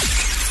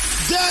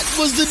 That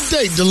was the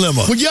date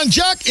dilemma with Young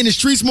Jock in the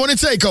Streets Morning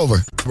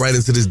Takeover. Right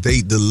into this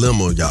date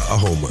dilemma, y'all.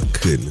 Oh, my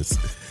goodness.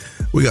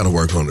 We got to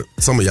work on it.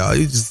 Some of y'all,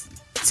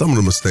 some of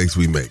the mistakes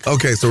we make.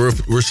 Okay, so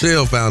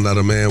Rochelle found out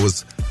a man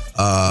was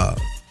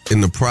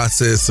in the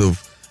process of,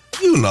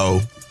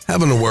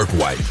 having a work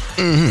wife.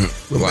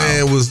 Mm-hmm. The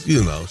man was,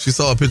 she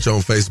saw a picture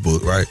on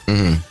Facebook, right?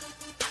 Mm-hmm.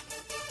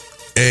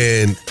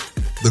 And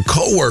the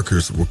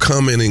coworkers were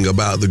commenting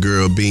about the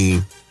girl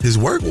being his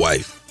work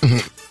wife.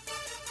 Mm-hmm.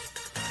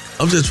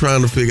 I'm just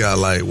trying to figure out,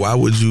 why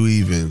would you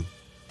even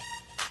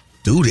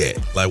do that?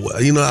 I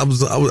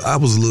was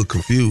a little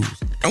confused.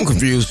 I'm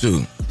confused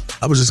too.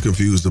 I was just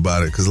confused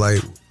about it because,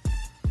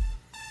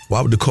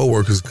 why would the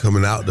coworkers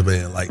coming out the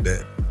man like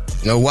that?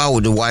 Why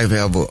would the wife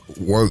have a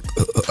work?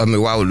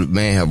 Why would the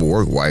man have a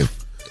work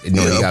wife? He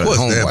got a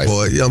home wife.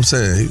 Boy. Yeah, I'm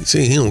saying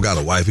he don't got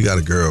a wife. He got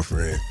a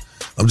girlfriend.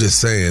 I'm just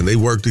saying they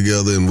work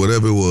together and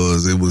whatever it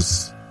was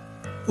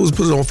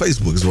put it on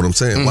Facebook. Is what I'm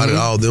saying. Mm-hmm. Why did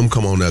all of them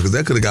come on now? Because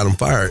that could have got him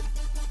fired.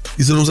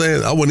 You see what I'm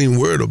saying? I wasn't even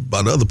worried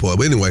about the other part.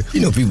 But anyway.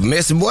 People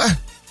messing, boy.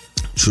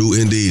 True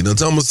indeed. Now,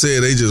 Thomas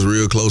said they just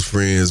real close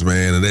friends,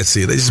 man, and that's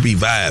it. They just be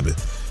vibing.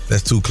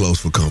 That's too close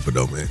for comfort,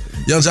 though, man.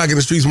 Young Jock in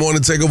the Streets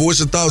Morning Takeover. What's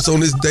your thoughts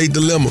on this date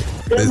dilemma?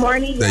 Good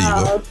morning, there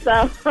y'all.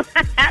 So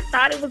I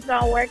thought it was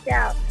going to work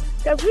out.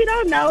 Because we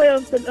don't know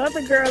if the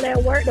other girl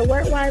at work, the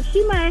work wife,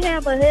 she might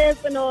have a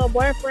husband or a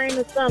boyfriend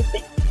or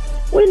something.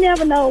 We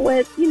never know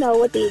what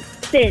the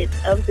extent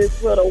of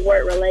this little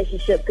work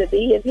relationship could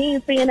be. If he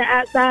ain't seeing the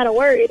outside of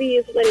work, it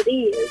is what it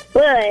is.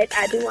 But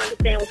I do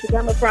understand where she's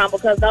coming from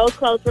because those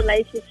close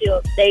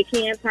relationships, they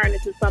can turn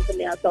into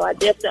something else. So I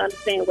definitely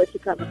understand where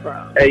she's coming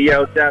from. Hey,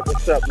 yo, Jack,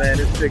 what's up, man?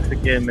 It's Six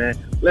again, man.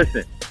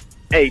 Listen,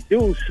 hey,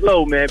 dude's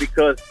slow, man,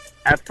 because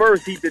at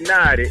first he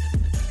denied it.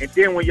 And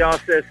then when y'all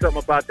said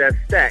something about that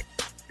stack,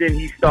 then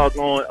he started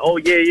going, oh,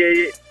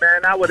 yeah.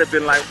 Man, I would have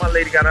been like, my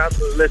lady got out.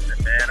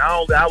 Listen, man, I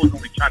was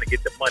only trying to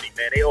get the money,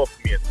 man. They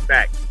offered me a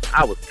stack.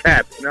 I was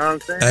capping. You know what I'm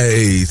saying?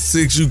 Hey,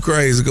 Six, you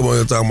crazy. Come on,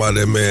 you're talking about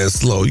that man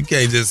slow. You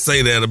can't just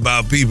say that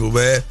about people,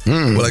 man.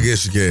 Well, I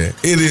guess you can.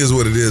 It is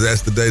what it is.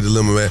 That's the Day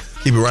Dilemma, man.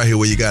 Keep it right here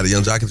where you got it.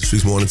 Young Jock in the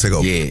Streets Morning. Take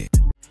over. Yeah.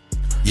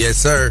 Yes,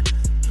 sir.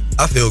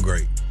 I feel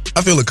great.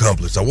 I feel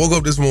accomplished. I woke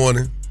up this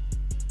morning,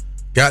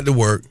 got to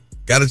work,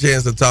 got a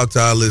chance to talk to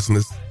our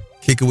listeners,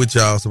 kick it with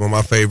y'all, some of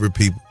my favorite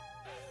people.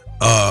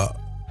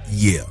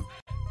 Yeah.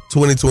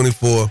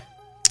 2024.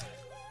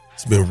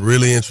 It's been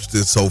really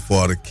interesting so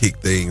far to kick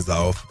things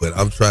off, but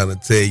I'm trying to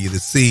tell you to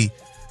see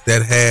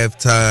that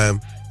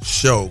halftime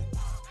show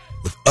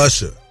with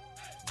Usher,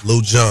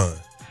 Lil Jon,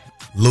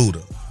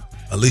 Luda,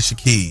 Alicia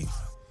Keys,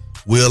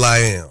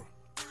 will.i.am,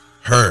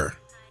 her.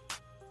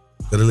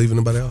 Did I leave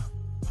anybody off?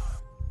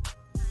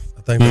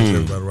 I think that's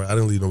everybody right. I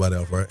didn't leave nobody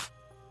off, right?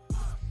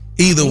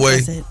 Either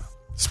way,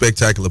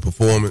 spectacular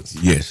performance.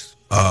 Yes.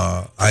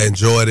 I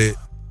enjoyed it.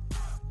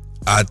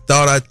 I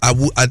thought I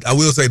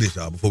will say this,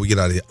 y'all, before we get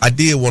out of here. I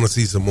did want to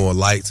see some more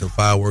lights and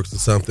fireworks or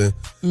something,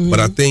 but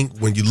I think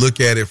when you look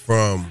at it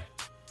from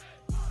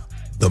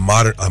a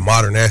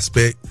modern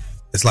aspect,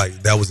 it's like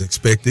that was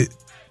expected.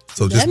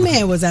 So that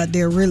man was out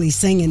there really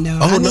singing, though.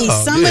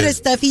 Some of the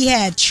stuff he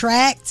had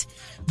tracked,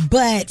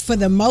 but for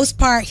the most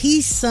part,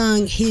 he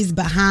sung his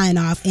behind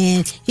off,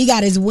 and he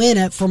got his win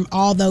up from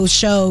all those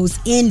shows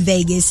in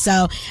Vegas.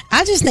 So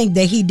I just think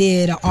that he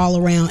did an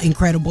all-around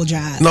incredible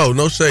job. No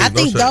shade. I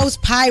think those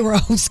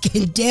pyros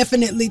can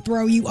definitely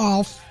throw you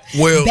off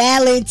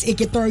balance. It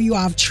can throw you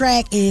off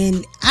track,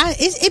 and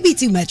it'd be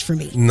too much for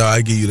me. No,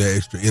 I give you that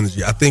extra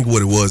energy. I think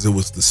what it was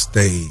the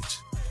stage.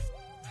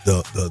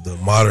 The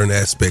modern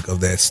aspect of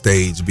that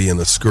stage being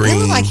a screen. It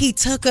looked like he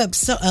took up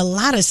a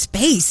lot of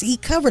space. He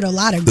covered a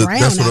lot of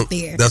ground out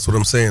there. That's what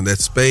I'm saying. That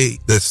stage,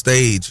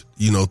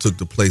 took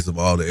the place of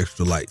all the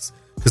extra lights.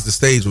 Because the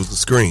stage was the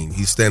screen.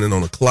 He's standing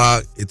on a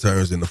clock. It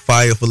turns into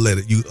fire for Let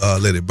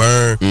It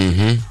Burn.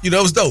 Mm-hmm. It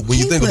was dope when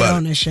you think about it.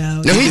 On the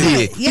show. No, he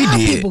did. Yeah,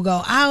 people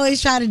go, I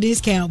always try to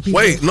discount people.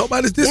 Wait,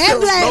 nobody's discounting.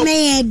 That black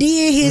man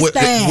did his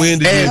thing. When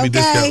did you hear me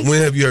discount?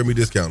 When have you heard me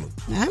discount him?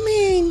 I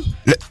mean,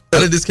 I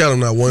didn't discount him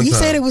not one time. You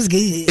said it was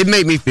good. It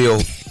made me feel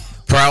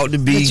proud to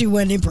be. But you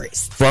wasn't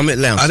impressed. From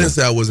Atlanta. I didn't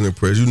say I wasn't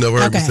impressed. You never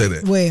heard me say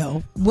that.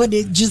 Well, what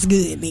did just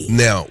good mean?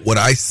 Now, what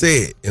I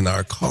said in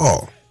our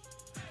call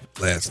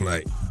last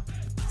night,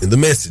 in the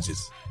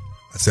messages,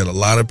 I said a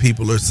lot of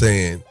people are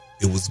saying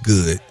it was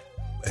good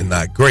and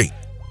not great.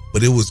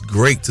 But it was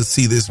great to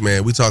see this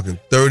man. We're talking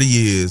 30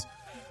 years,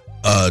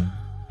 a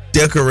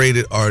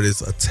decorated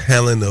artist, a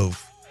talent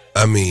of,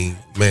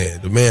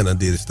 the man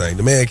undid his thing.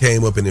 The man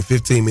came up and in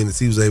 15 minutes,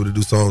 he was able to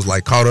do songs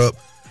like Caught Up,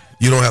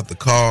 You Don't Have to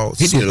Call,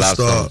 he did a lot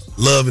of songs.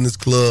 Love in His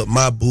Club,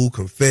 My Boo,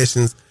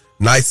 Confessions,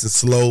 Nice and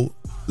Slow,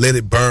 Let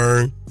It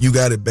Burn, You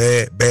Got It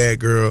Bad, Bad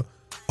Girl,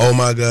 Oh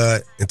My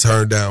God, and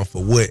Turned Down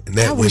for What? And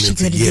that I wish he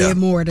could have did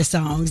more of the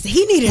songs.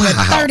 He needed a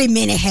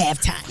 30-minute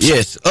halftime.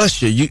 Yes,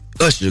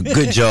 Usher,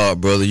 good job,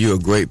 brother. You're a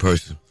great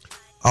person.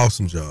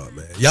 Awesome job,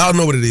 man. Y'all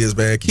know what it is,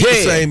 man. Keep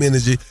the same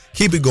energy.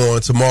 Keep it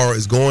going. Tomorrow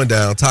is going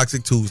down.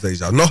 Toxic Tuesdays.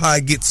 Y'all know how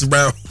it gets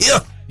around here.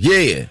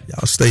 Yeah.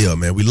 Y'all stay up,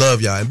 man. We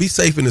love y'all. And be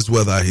safe in this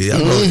weather out here. I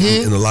know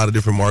in a lot of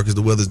different markets,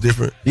 the weather's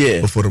different. Yeah.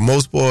 But for the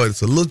most part,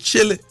 it's a little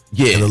chilly.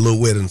 Yeah. And a little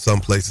wet in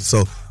some places.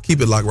 So keep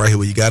it locked right here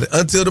where you got it.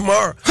 Until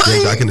tomorrow,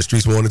 Young Jock in the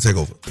Streets Morning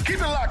Takeover.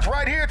 Keep it locked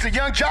right here to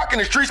Young Jock in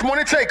the Streets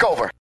Morning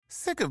Takeover.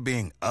 Sick of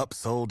being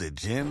upsold at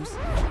gyms?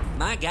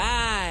 My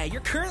guy,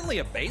 you're currently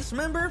a base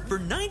member? For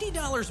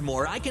 $90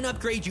 more, I can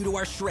upgrade you to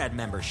our Shred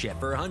membership.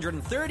 For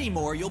 $130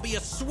 more, you'll be a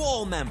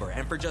Swole member.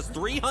 And for just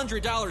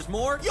 $300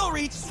 more, you'll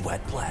reach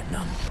Sweat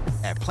Platinum.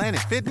 At Planet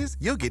Fitness,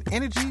 you'll get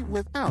energy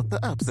without the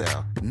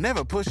upsell.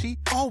 Never pushy,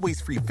 always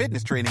free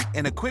fitness training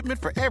and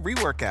equipment for every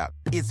workout.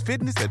 It's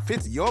fitness that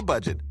fits your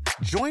budget.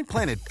 Join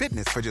Planet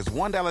Fitness for just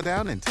 $1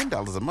 down and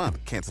 $10 a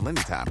month. Cancel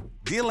anytime.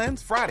 Deal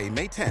ends Friday,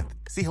 May 10th.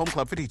 See Home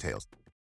Club for details.